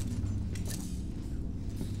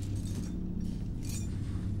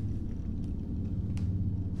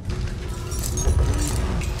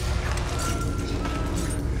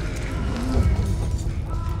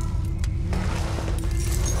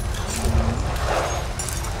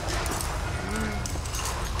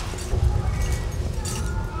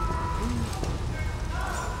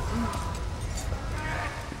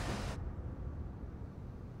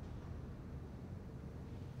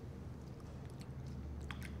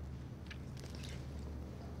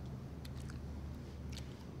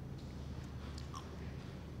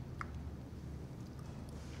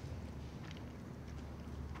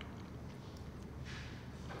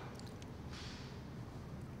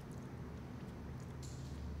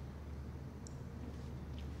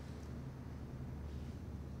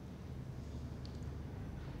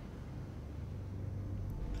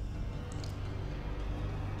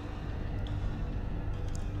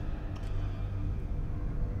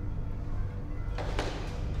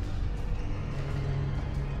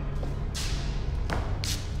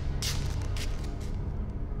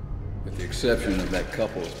 With the exception of that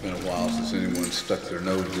couple, it's been a while since anyone stuck their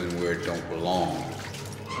nose in where it don't belong.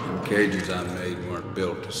 The cages I made weren't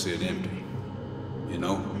built to sit empty, you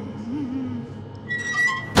know?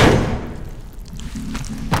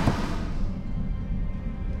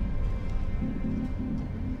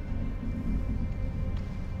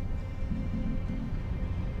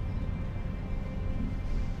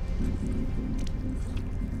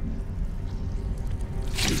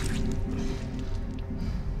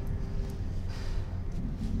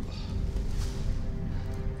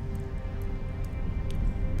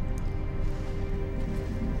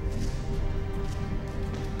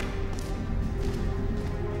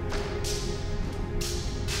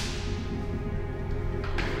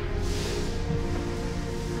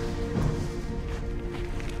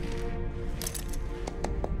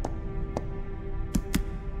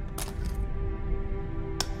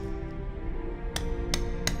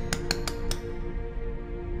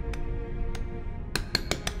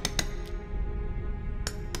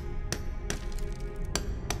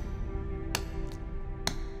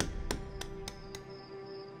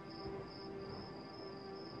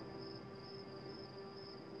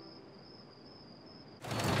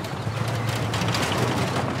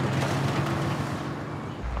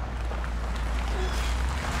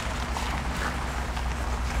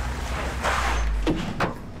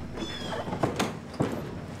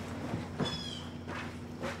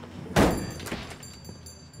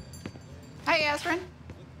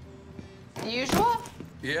 Usual?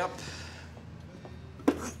 Yep.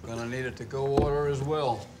 Gonna need a to-go order as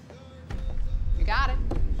well. You got it.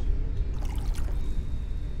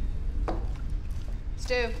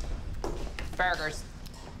 Stew. Burgers.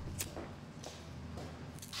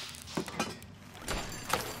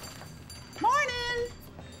 Morning.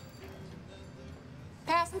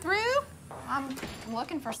 Passing through? I'm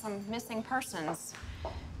looking for some missing persons.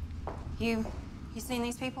 You seen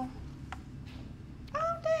these people?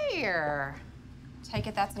 Oh, dear. Take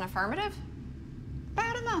it that's an affirmative?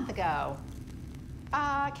 About a month ago.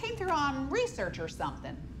 Came through on research or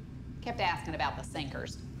something. Kept asking about the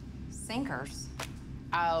sinkers. Sinkers?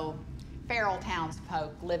 Oh, feral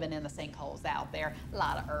townsfolk living in the sinkholes out there. A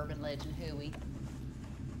lot of urban legend hooey.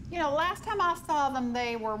 You know, last time I saw them,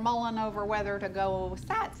 they were mulling over whether to go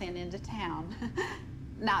sightseeing into town.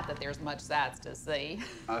 Not that there's much sights to see.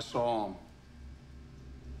 I saw him.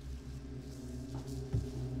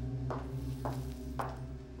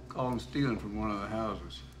 Caught him stealing from one of the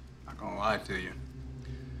houses. Not gonna lie to you.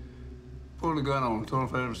 Pulled a gun on him, told him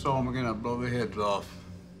if I ever saw him again, I'd blow their heads off.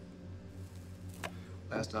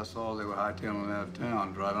 Last I saw, they were hightailing out of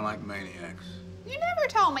town, driving like maniacs. You never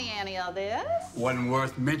told me any of this. Wasn't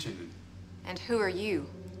worth mentioning. And who are you?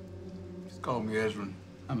 Just call me Ezra.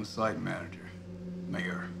 I'm the site manager.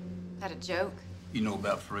 Mayor. Is that a joke? You know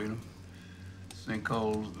about freedom.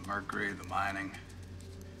 Sinkholes, the mercury, the mining.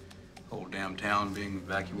 Whole damn town being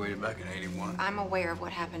evacuated back in '81. I'm aware of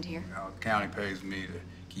what happened here. Now, the county pays me to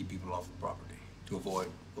keep people off the property, to avoid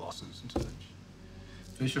losses and such.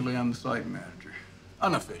 Officially, I'm the site manager.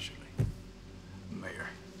 Unofficially, the mayor.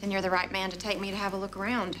 Then you're the right man to take me to have a look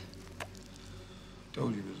around.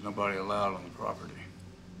 Told you there's nobody allowed on the property.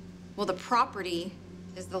 Well, the property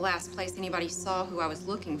is the last place anybody saw who I was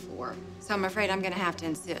looking for. So I'm afraid I'm gonna have to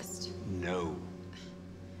insist. No.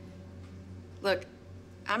 Look,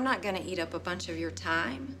 I'm not gonna eat up a bunch of your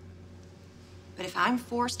time, but if I'm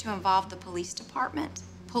forced to involve the police department,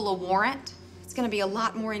 pull a warrant, it's gonna be a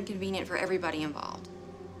lot more inconvenient for everybody involved.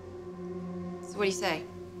 So what do you say?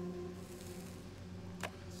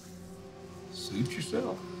 Suit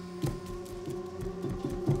yourself.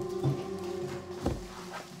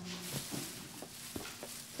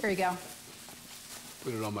 Here you go.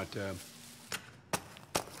 Put it on my tab.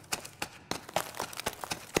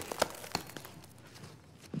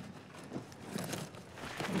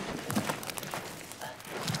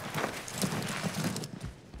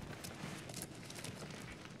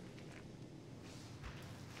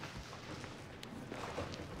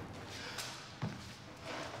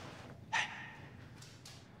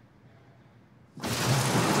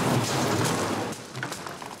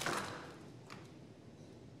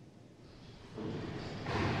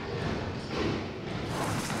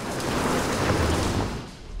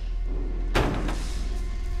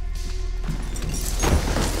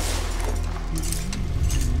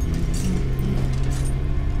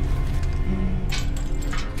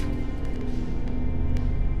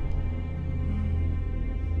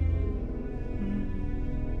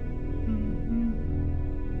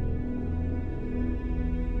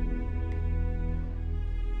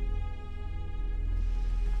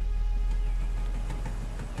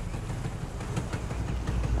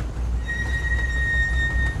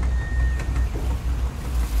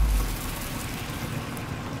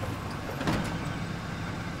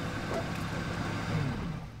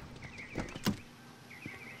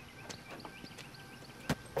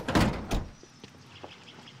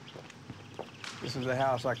 This is the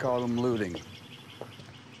house I call them looting.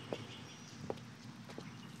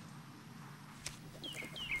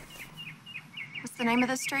 What's the name of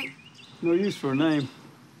this street? No use for a name.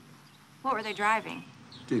 What were they driving?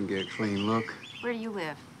 Didn't get a clean look. Where do you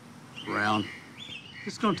live? Around.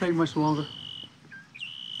 It's gonna take much longer.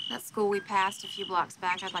 That school we passed a few blocks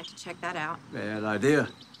back, I'd like to check that out. Bad idea.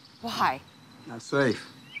 Why? Not safe.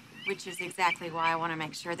 Which is exactly why I want to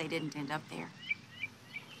make sure they didn't end up there.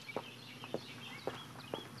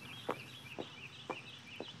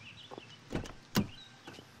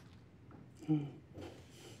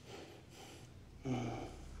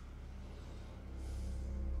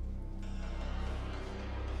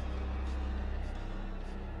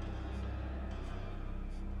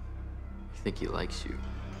 I think he likes you.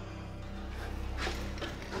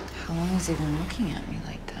 How long has he been looking at me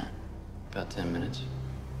like that? About 10 minutes.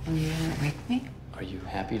 And you didn't wake me? Are you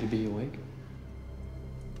happy to be awake?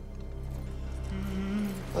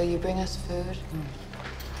 Will you bring us food?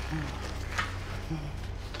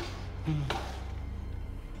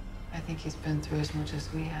 I think he's been through as much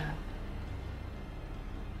as we have.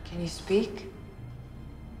 Can you speak?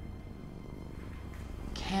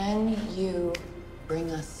 Can you bring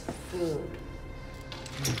us food.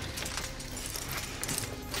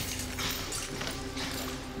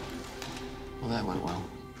 Well, that went well.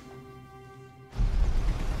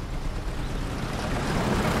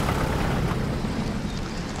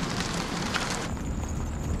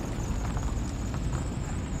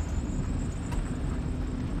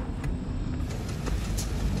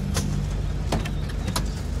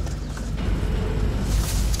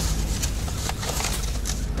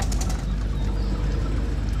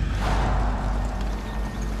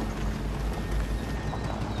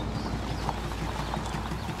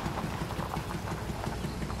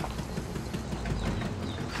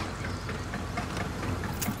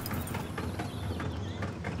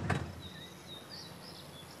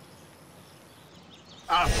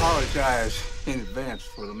 I apologize in advance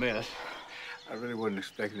for the mess. I really wasn't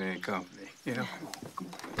expecting any company, you know?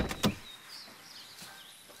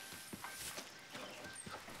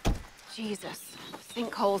 Jesus,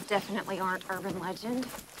 sinkholes definitely aren't urban legend.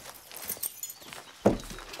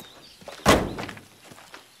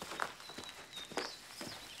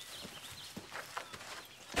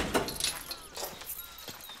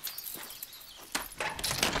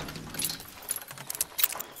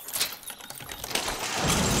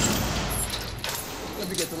 Let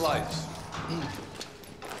me get the lights.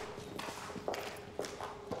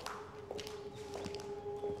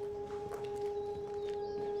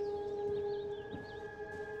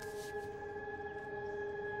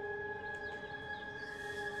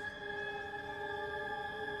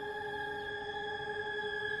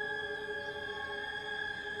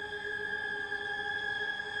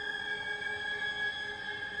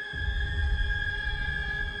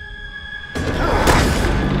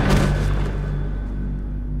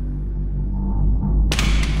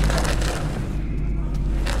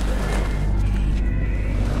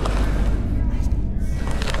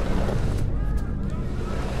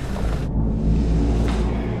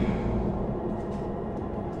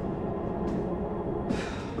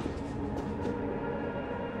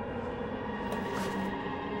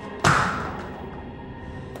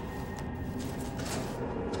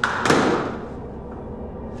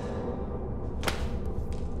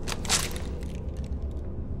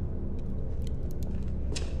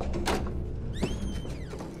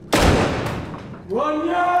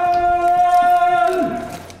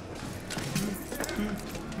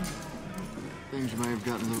 Things may have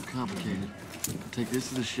gotten a little complicated. I'll take this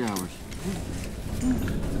to the showers.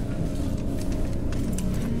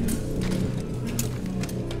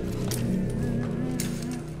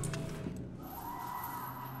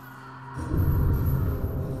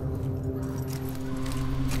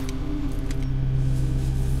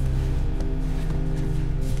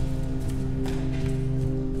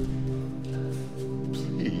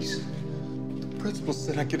 Please. The principal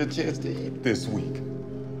said I get a chance to eat this week.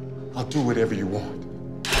 I'll do whatever you want.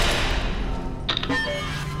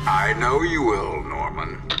 I know you will,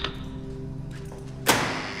 Norman.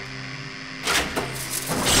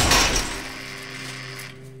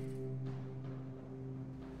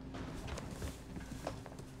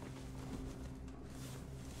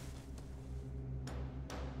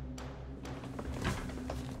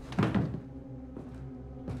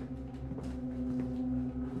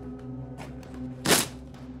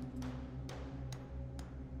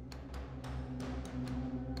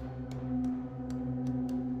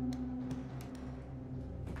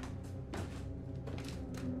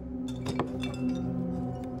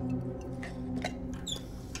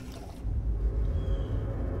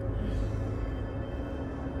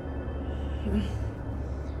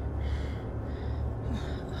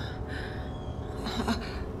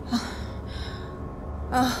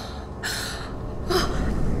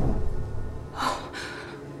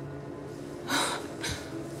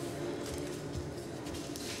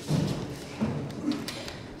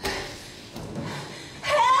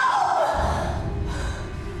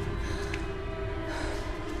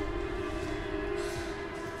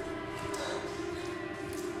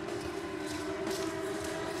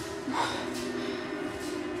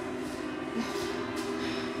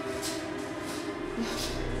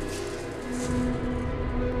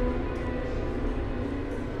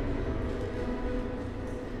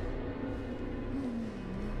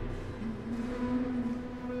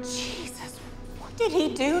 What did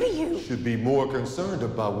he do to you? Should be more concerned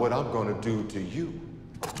about what I'm gonna do to you.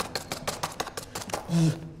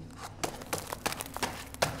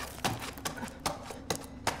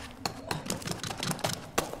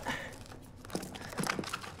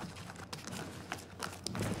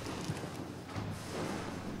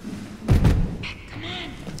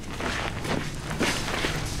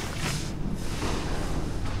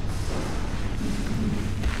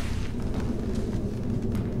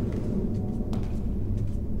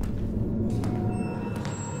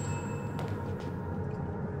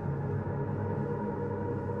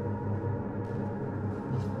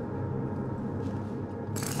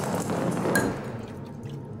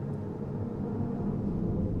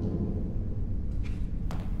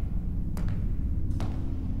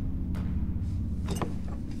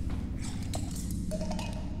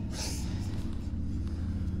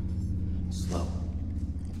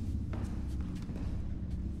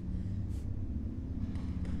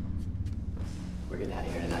 getting out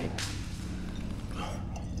of here tonight.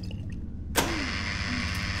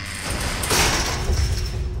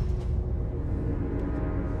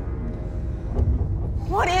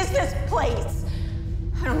 What is this place?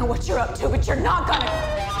 I don't know what you're up to, but you're not gonna...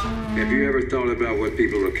 Have you ever thought about what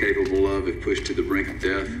people are capable of if pushed to the brink of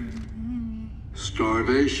death?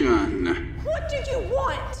 Starvation. What do you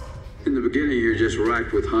want? In the beginning, you're just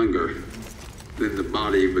racked with hunger. Then the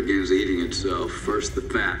body begins eating itself. First the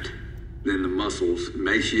fat, then the muscles,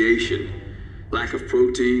 emaciation, lack of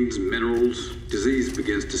proteins, minerals. Disease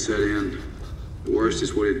begins to set in. The worst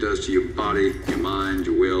is what it does to your body, your mind,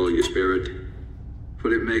 your will, your spirit.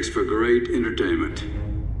 But it makes for great entertainment.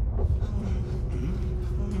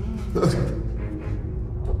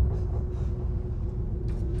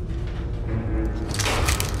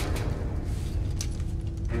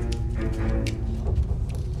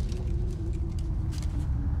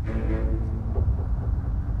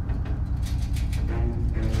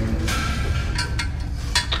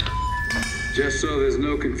 Just so there's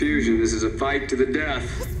no confusion, this is a fight to the death.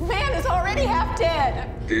 This man is already half dead.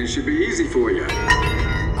 Then it should be easy for you.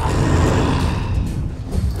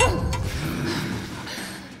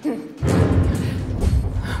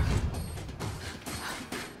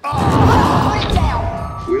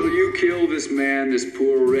 Will you kill this man, this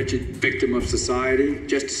poor, wretched victim of society,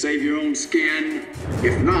 just to save your own skin?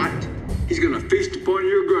 If not, he's gonna feast upon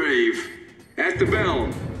your grave. At the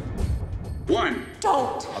bell. 1.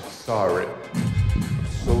 Don't. I'm sorry. I'm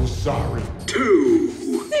so sorry.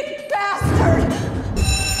 2. Sick bastard!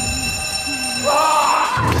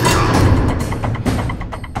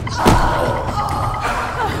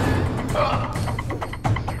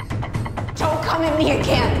 Don't come at me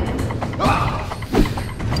again.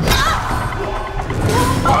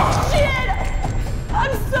 Oh, shit!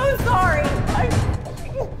 I'm so sorry.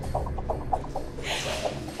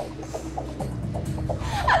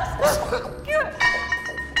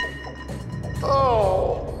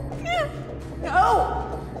 Oh. No!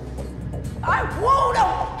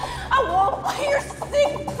 I won't play your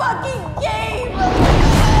sick fucking game!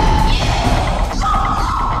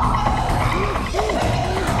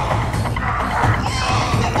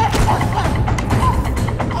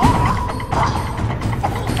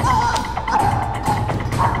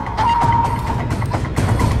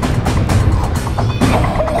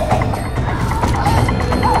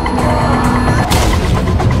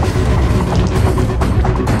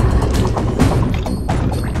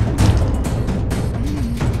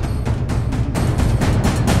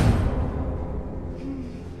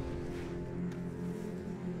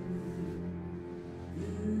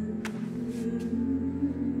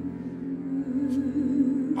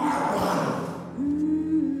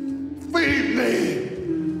 Feed me!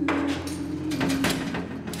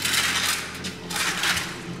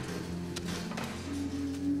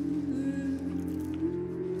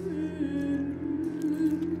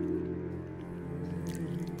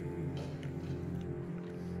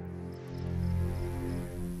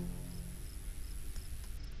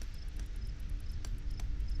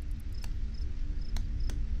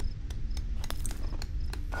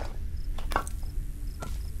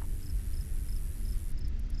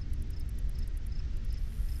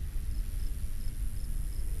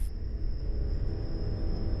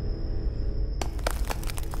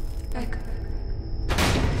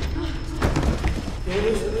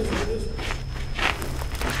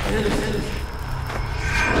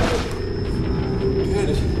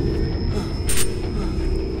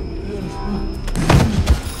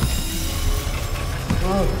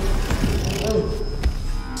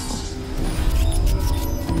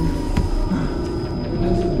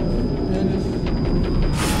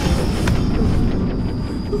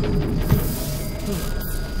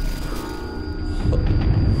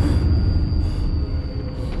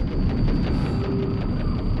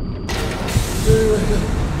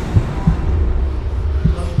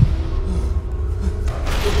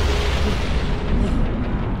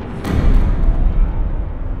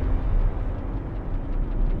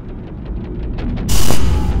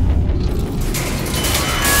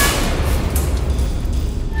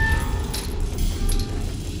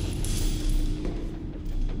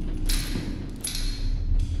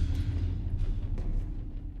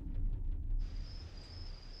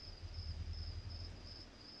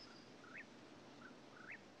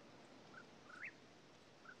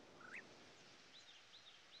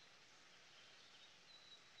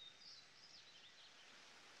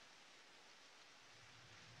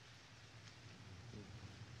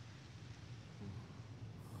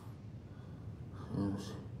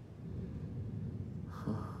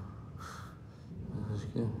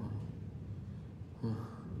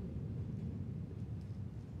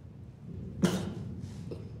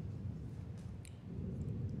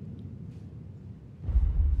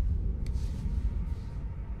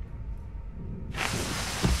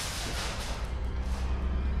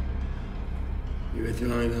 You were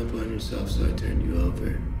throwing up on yourself, so I turned you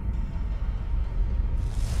over.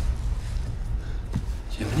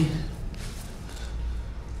 Jiminy?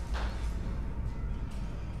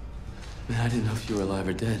 Man, I didn't know if you were alive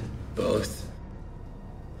or dead. Both.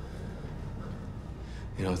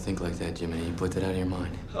 You don't think like that, Jiminy. You put that out of your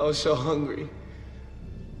mind. I was so hungry.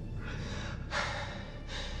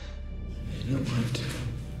 I don't want to.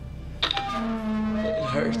 It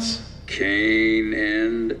hurts. Cain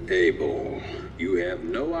and Abel. You have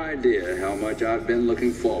no idea how much I've been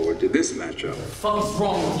looking forward to this matchup. What the fuck is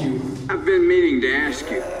wrong with you? I've been meaning to ask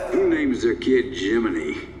you, who names their kid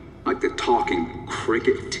Jiminy? Like the talking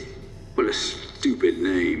cricket? What a stupid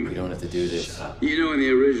name. We don't have to do this. You know, in the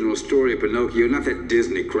original story of Pinocchio, not that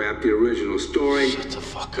Disney crap, the original story. Shut the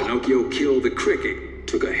fuck up. Pinocchio killed the cricket,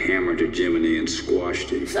 took a hammer to Jiminy and squashed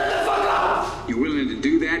him. Shut the fuck up! You willing to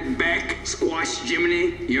do that back? Squash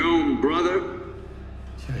Jiminy, your own brother?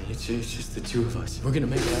 Jiminy, it's just the two of us. We're gonna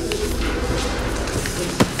make it out of this.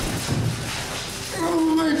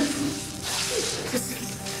 Oh my...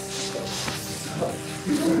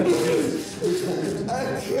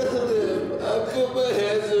 I killed him. I put my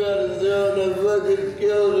hands around his throat and I fucking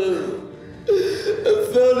killed him. I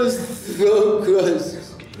felt his throat crush.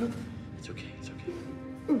 It's okay. It's okay.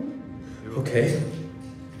 You're okay?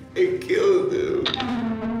 I killed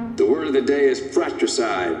him. The word of the day is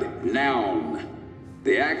fratricide, noun.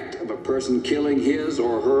 The act of a person killing his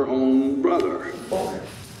or her own brother. Oh,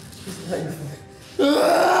 he's not your fault.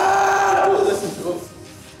 Don't listen to him.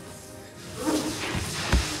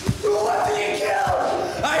 What did you kill?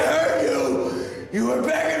 I heard you! You were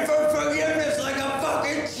begging for forgiveness like a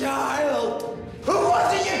fucking child! Who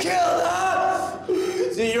was it you killed, huh?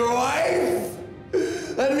 Is it your wife?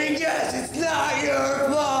 Let me guess, it's not your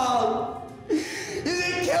fault! You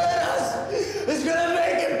think killing us is gonna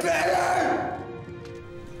make it better?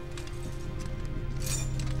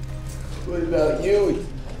 What about you?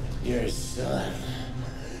 Your son.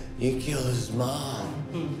 You killed his mom.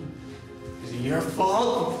 Is it your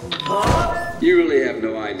fault? Huh? You really have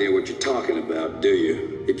no idea what you're talking about, do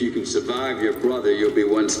you? If you can survive your brother, you'll be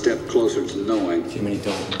one step closer to knowing. Jiminy,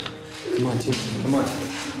 don't. Come on, Jimmy. Come on.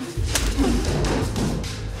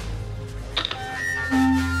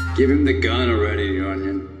 Give him the gun already, you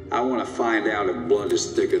onion. I want to find out if blood is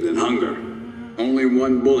thicker than hunger. Only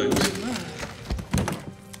one bullet.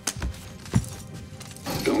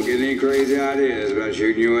 Don't get any crazy ideas about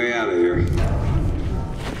shooting your way out of here.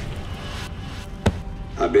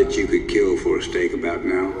 I bet you could kill for a steak about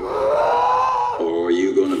now. Or are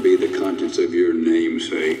you gonna be the conscience of your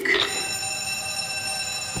namesake?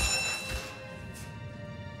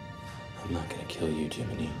 I'm not gonna kill you,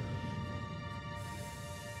 Jiminy.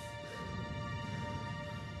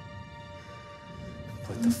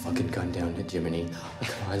 Put the fucking gun down, Jiminy.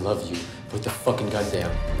 I love you. Put the fucking gun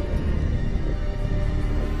down.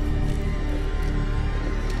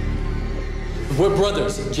 We're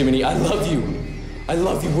brothers, Jiminy. I love you. I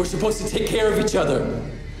love you. We're supposed to take care of each other.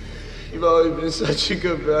 You've always been such a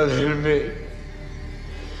good brother to me.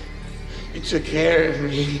 You took care of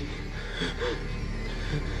me.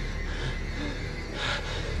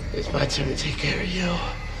 It's my turn to take care of you.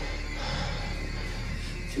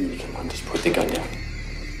 Jiminy, come on. Just put the gun down.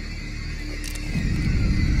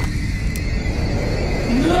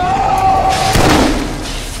 No!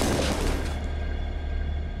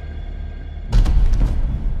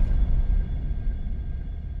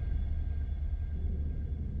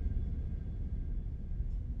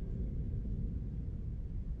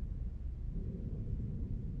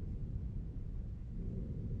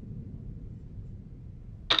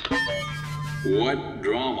 What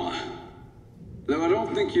drama? Though I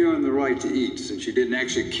don't think you earned the right to eat since you didn't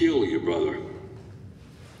actually kill your brother.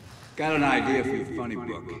 Got an idea for your funny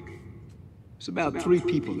book. It's about three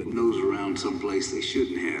people that knows around someplace they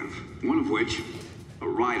shouldn't have. One of which, a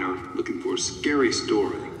writer looking for a scary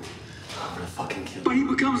story. I'm gonna fucking kill you. But he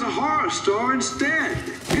becomes a horror star instead.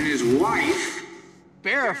 And his wife...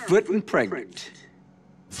 barefoot and pregnant.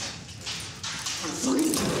 You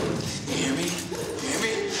hear me? You hear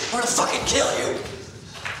me? I'm gonna fucking kill you!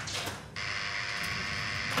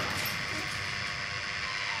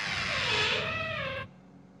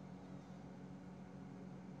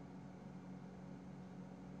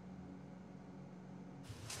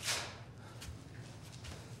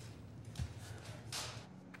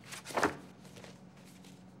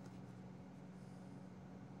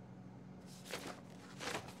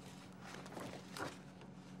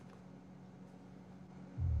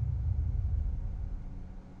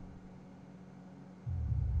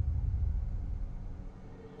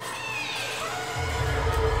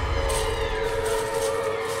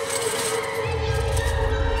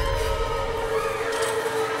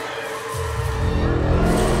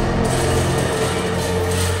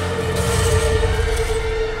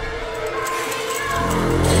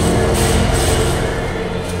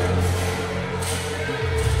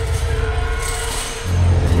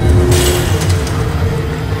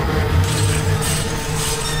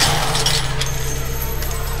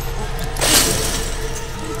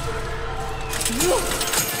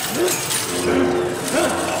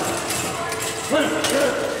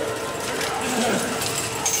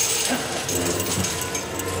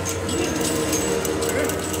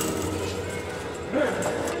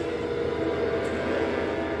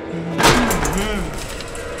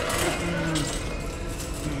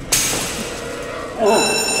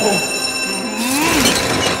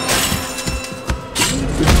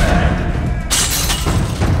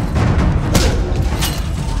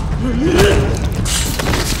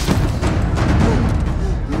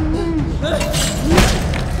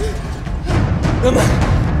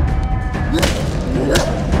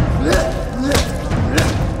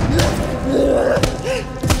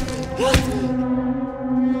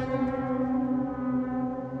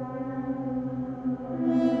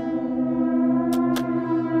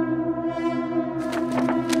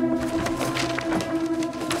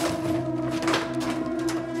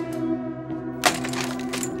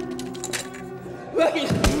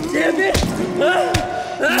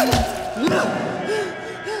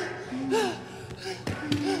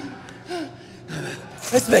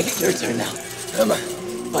 Let's make it your turn now. Come on,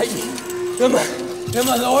 fight me. Come on. Come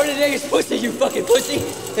on, the word of the day is pussy, you fucking pussy.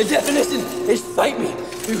 The definition is fight me.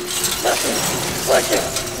 You fucking pussy.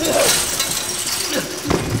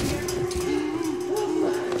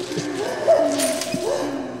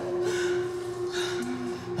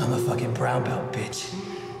 I'm a fucking brown belt, bitch.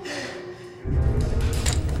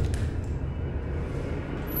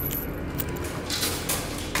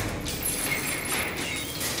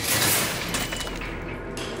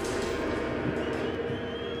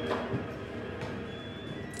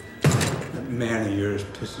 Man of yours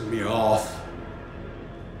pissing me off.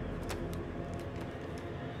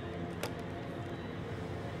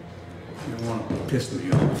 You don't want to piss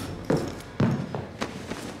me off.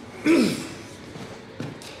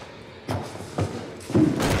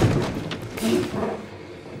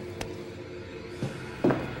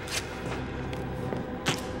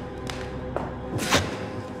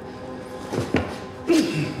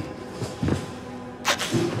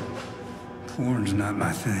 Porn's not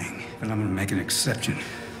my thing, but I'm gonna make an exception.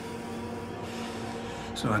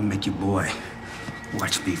 So I can make your boy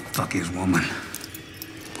watch me fuck his woman.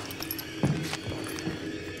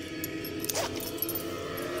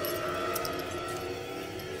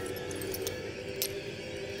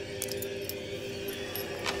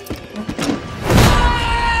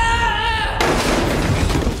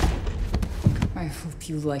 I hope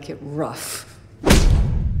you like it rough.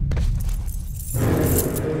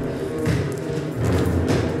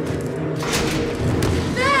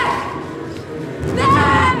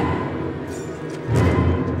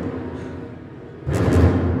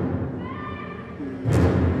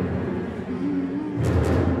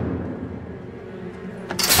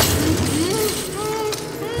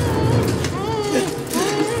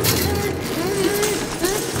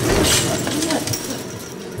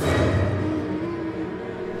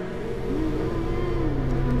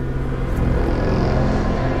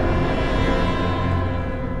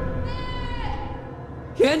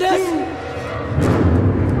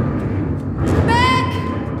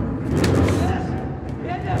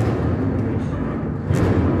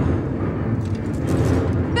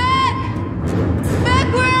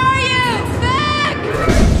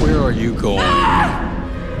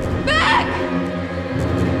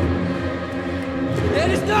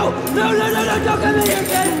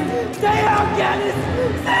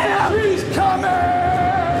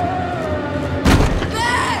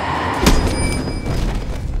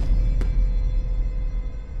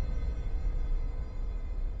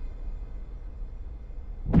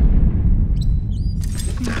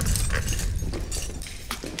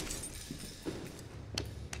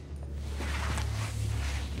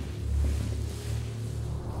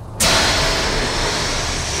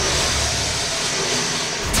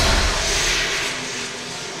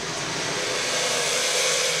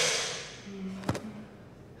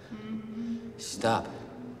 Stop.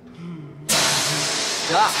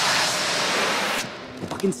 Stop.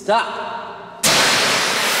 Fucking stop.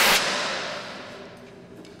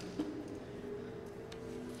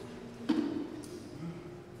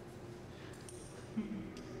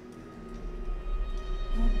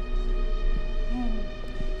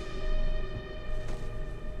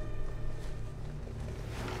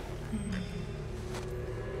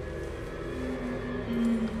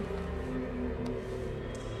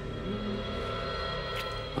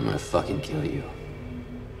 I'm gonna fucking kill you.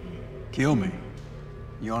 Kill me?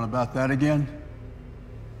 You on about that again?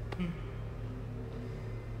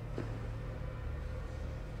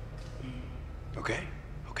 Okay,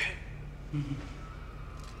 okay.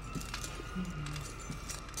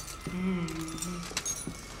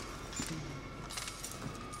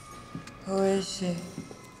 Who is she?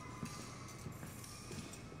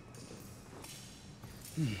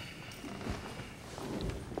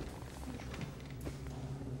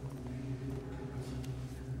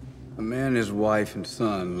 A man, his wife, and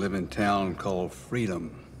son live in a town called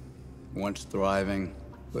Freedom. Once thriving,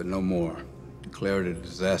 but no more. Declared a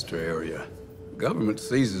disaster area. The government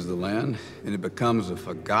seizes the land, and it becomes a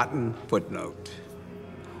forgotten footnote.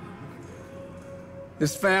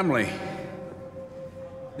 This family,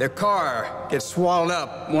 their car gets swallowed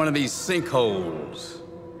up one of these sinkholes.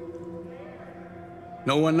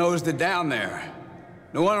 No one knows they're down there.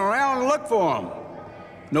 No one around to look for them.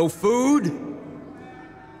 No food.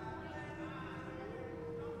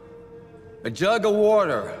 A jug of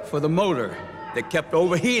water for the motor that kept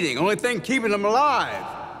overheating. Only thing keeping them alive.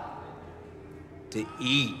 To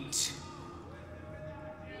eat.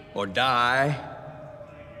 Or die.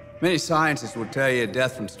 Many scientists will tell you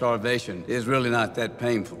death from starvation is really not that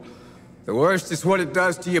painful. The worst is what it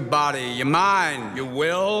does to your body, your mind, your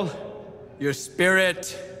will, your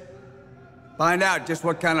spirit. Find out just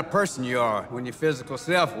what kind of person you are when your physical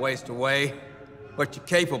self wastes away, what you're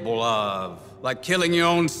capable of. Like killing your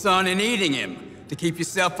own son and eating him to keep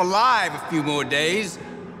yourself alive a few more days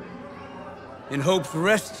in hopes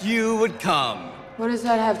rescue would come. What does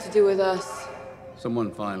that have to do with us?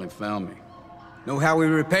 Someone finally found me. Know how we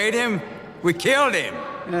repaid him? We killed him.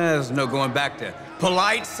 There's no going back to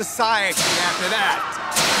polite society after that.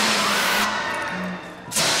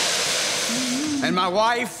 And my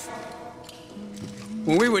wife,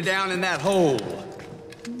 when we were down in that hole,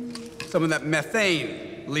 some of that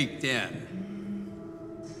methane leaked in.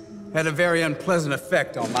 Had a very unpleasant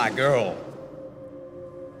effect on my girl.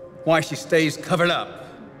 Why she stays covered up.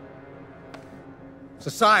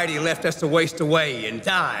 Society left us to waste away and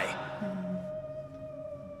die.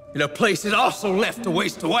 In a place it also left to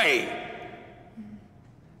waste away.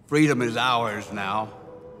 Freedom is ours now.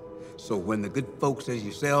 So when the good folks as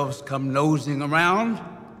yourselves come nosing around,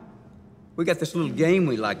 we got this little game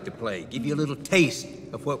we like to play. Give you a little taste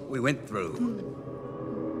of what we went through.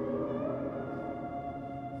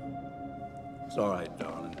 It's all right,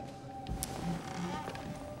 darling.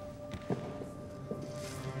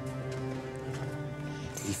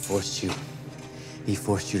 He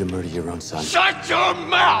forced you to murder your own son. Shut your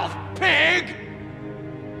mouth, pig!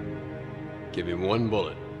 Give him one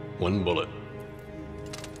bullet. One bullet.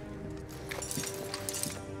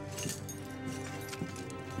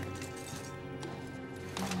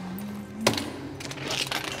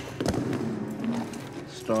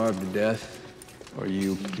 Starve to death, or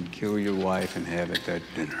you can kill your wife and have it at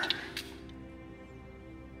dinner.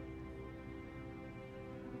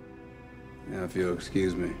 Now, if you'll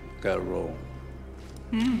excuse me, gotta roll.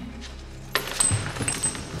 Give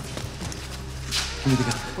me the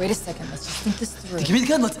gun. Wait a second, let's just think this through. Give me the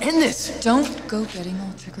gun, let's end this! Don't go getting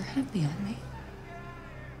all trigger happy on me.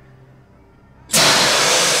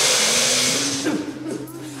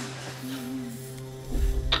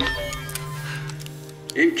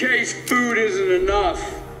 In case food isn't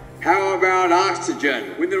enough, how about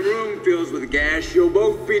oxygen? When the room fills with gas, you'll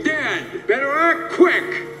both be dead. Better act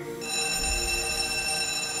quick.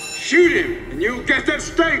 Shoot him, and you'll get that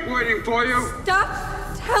steak waiting for you. Stop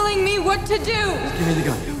telling me what to do! Just give me the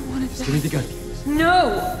gun. I don't want to Just give me the gun.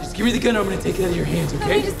 No! Just give me the gun or I'm gonna take it out of your hands, okay?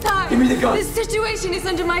 Let me decide. Give me the gun. This situation is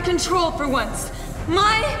under my control for once.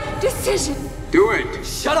 My decision. Do it.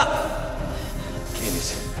 Shut up!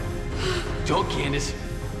 Candace. Don't, Candace.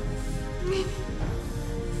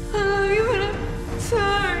 I love you, but I'm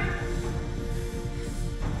sorry.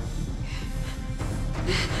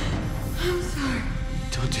 I'm sorry.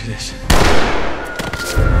 Don't do this.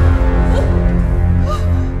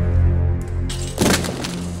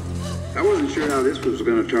 I wasn't sure how this was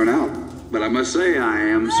going to turn out, but I must say I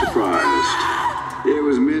am surprised. It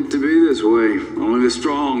was meant to be this way. Only the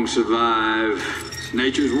strong survive. It's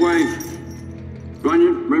nature's way.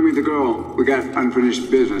 Runyon, bring me the girl. We got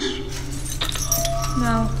unfinished business.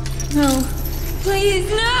 No. No. Please,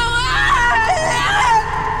 no!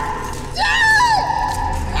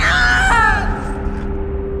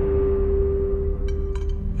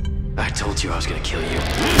 I told you I was gonna kill you.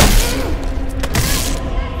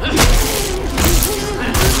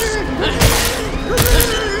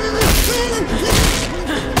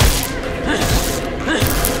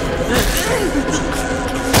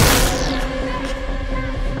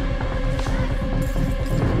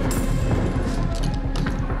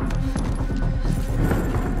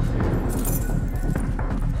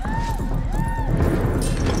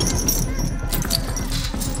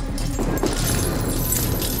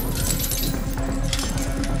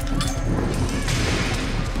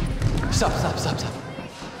 Stop.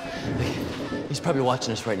 He's probably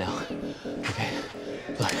watching us right now. Okay,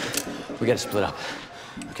 look, we gotta split up.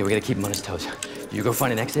 Okay, we gotta keep him on his toes. You go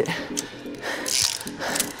find an exit.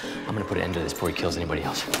 I'm gonna put an end to this before he kills anybody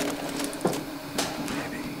else.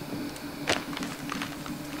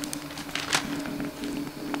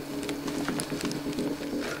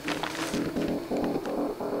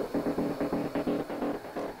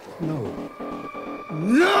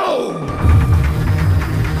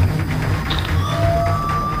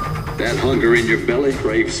 That hunger in your belly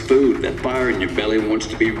craves food. That fire in your belly wants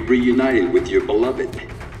to be reunited with your beloved.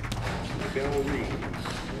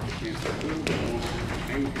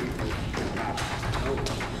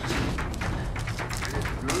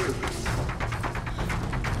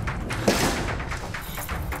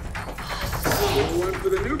 One for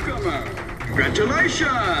the newcomer.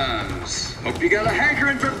 Congratulations! Hope you got a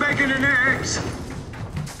hankering for bacon and eggs.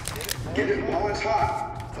 Get it while it's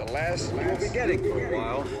hot. The last we'll be getting for a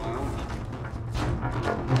while.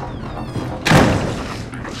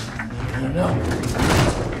 I don't know.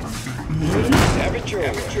 Have it your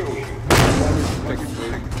way.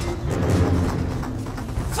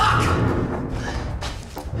 Fuck!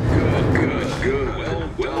 Good.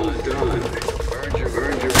 Well done.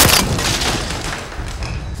 Burned your.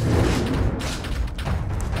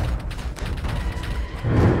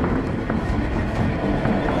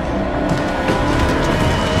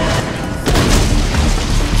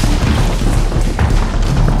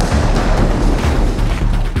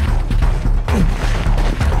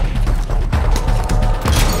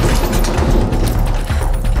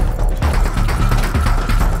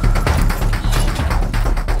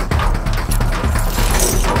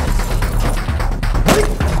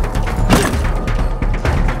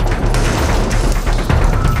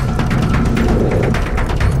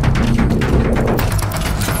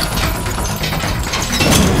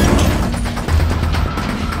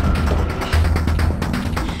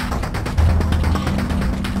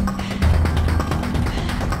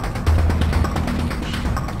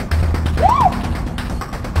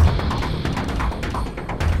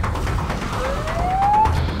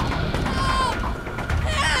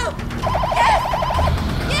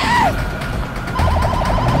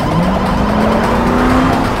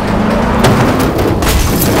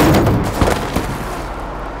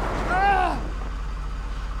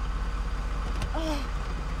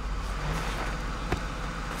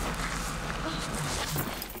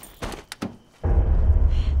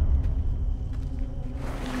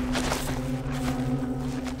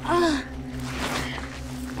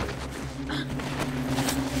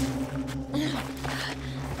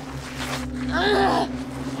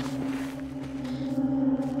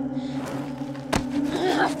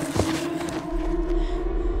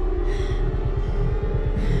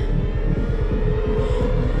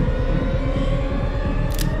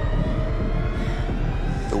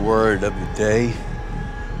 Word of the day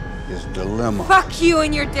is dilemma. Fuck you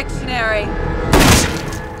and your dictionary.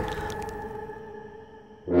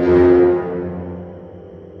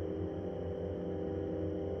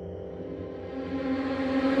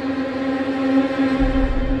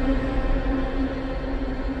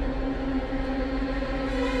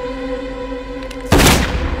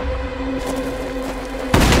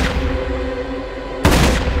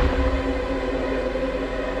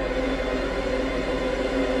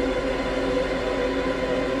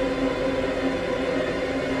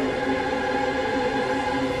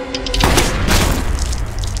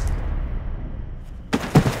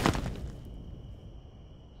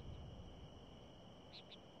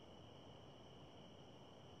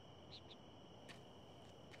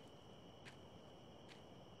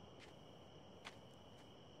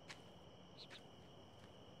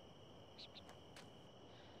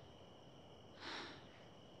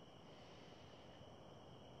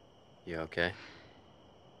 You okay?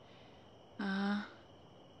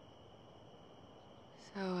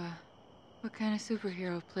 So, what kind of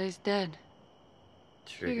superhero plays dead?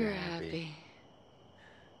 Trigger happy.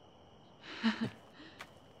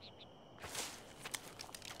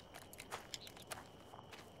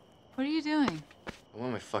 What are you doing? I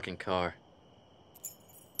want my fucking car.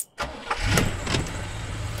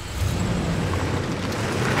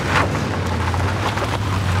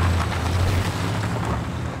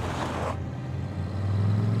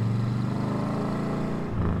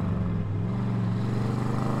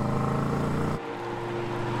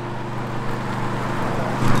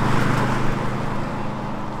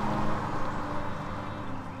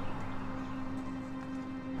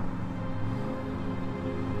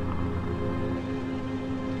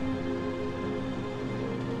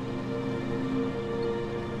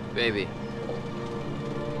 Baby,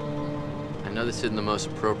 I I know this isn't the most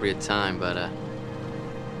appropriate time, but,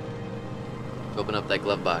 open up that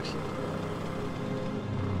glove box.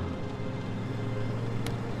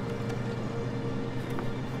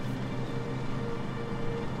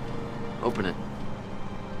 Open it.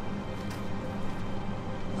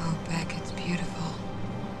 Oh, Beck, it's beautiful.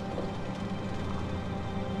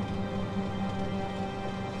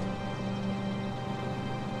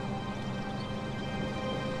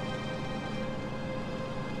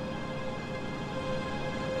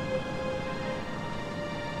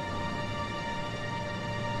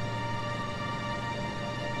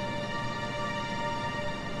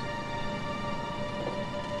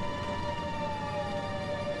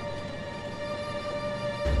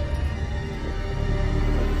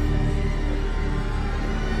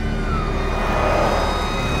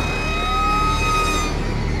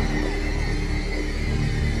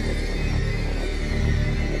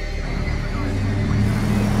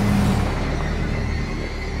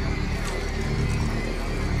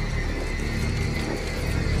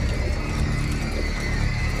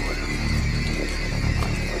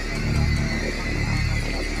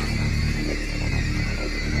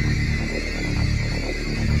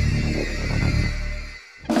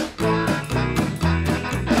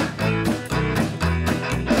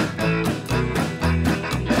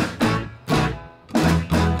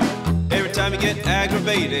 Get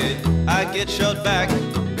aggravated, I get shut back.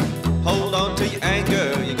 Hold on to your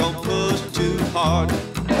anger, you're gonna push too hard.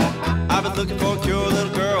 I've been looking for a cure,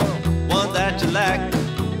 little girl, one that you lack.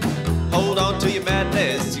 Hold on to your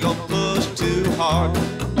madness, you're gonna push too hard.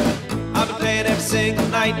 I've been playing every single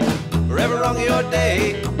night, for every rung of your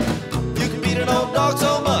day. You can beat an old dog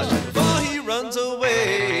so much before he runs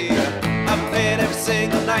away. I've been playing every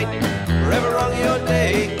single night, for every rung of your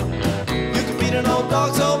day. You can beat an old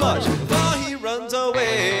dog so much before he runs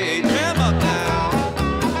away. Come on now.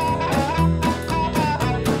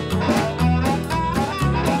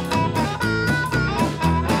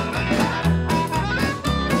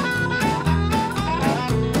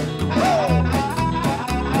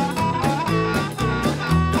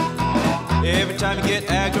 Every time you get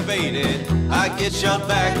aggravated, I get shut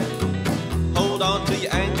back. Hold on to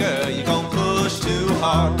your anger, you're gonna push too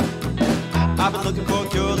hard. I've been looking for a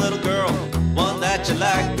cure, little girl, one that you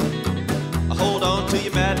lack. Hold on to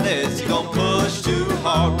your madness, you're gonna push too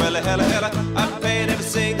hard. Well, hella, I'm paying every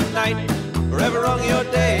single night for every rung of your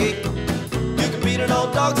day. You can beat an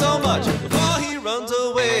old dog so much before he runs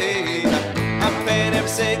away. I'm paying every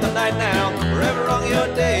single night now for every rung of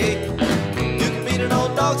your day. You can beat an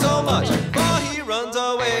old dog so much before he runs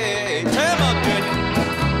away. Tell him up, good.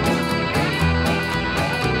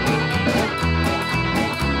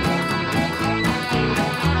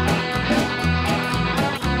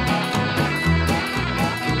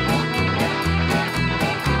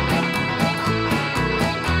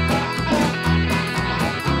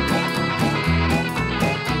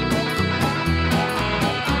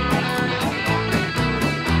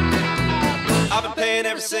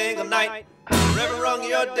 Every single night, for every rung of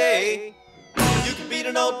your day. You can beat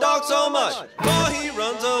an old dog so much before he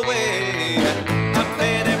runs away. I'm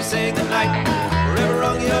paying every single night, for every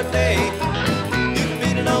rung of your day. You can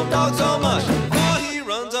beat an old dog so much before he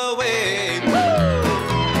runs away. Woo!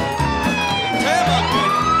 Tell him up,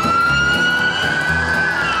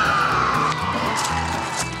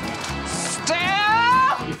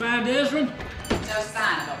 Steph! You find this one? No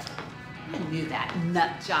sign of him. I knew that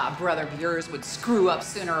nut job brother of yours would screw up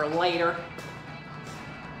sooner or later.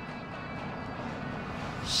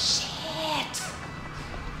 Shit!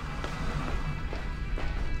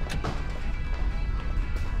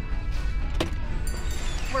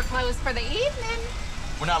 We're closed for the evening.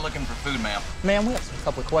 We're not looking for food, ma'am. Ma'am, we have a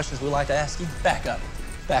couple of questions we'd like to ask you. Back up.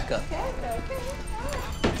 Back up. Okay.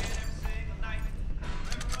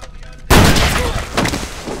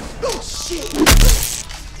 Oh, shit!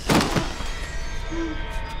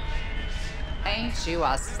 Ain't you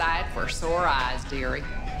a sight for sore eyes, dearie?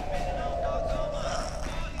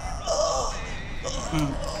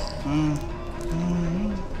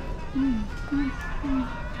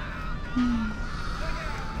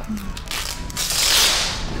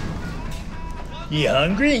 You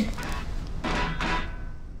hungry?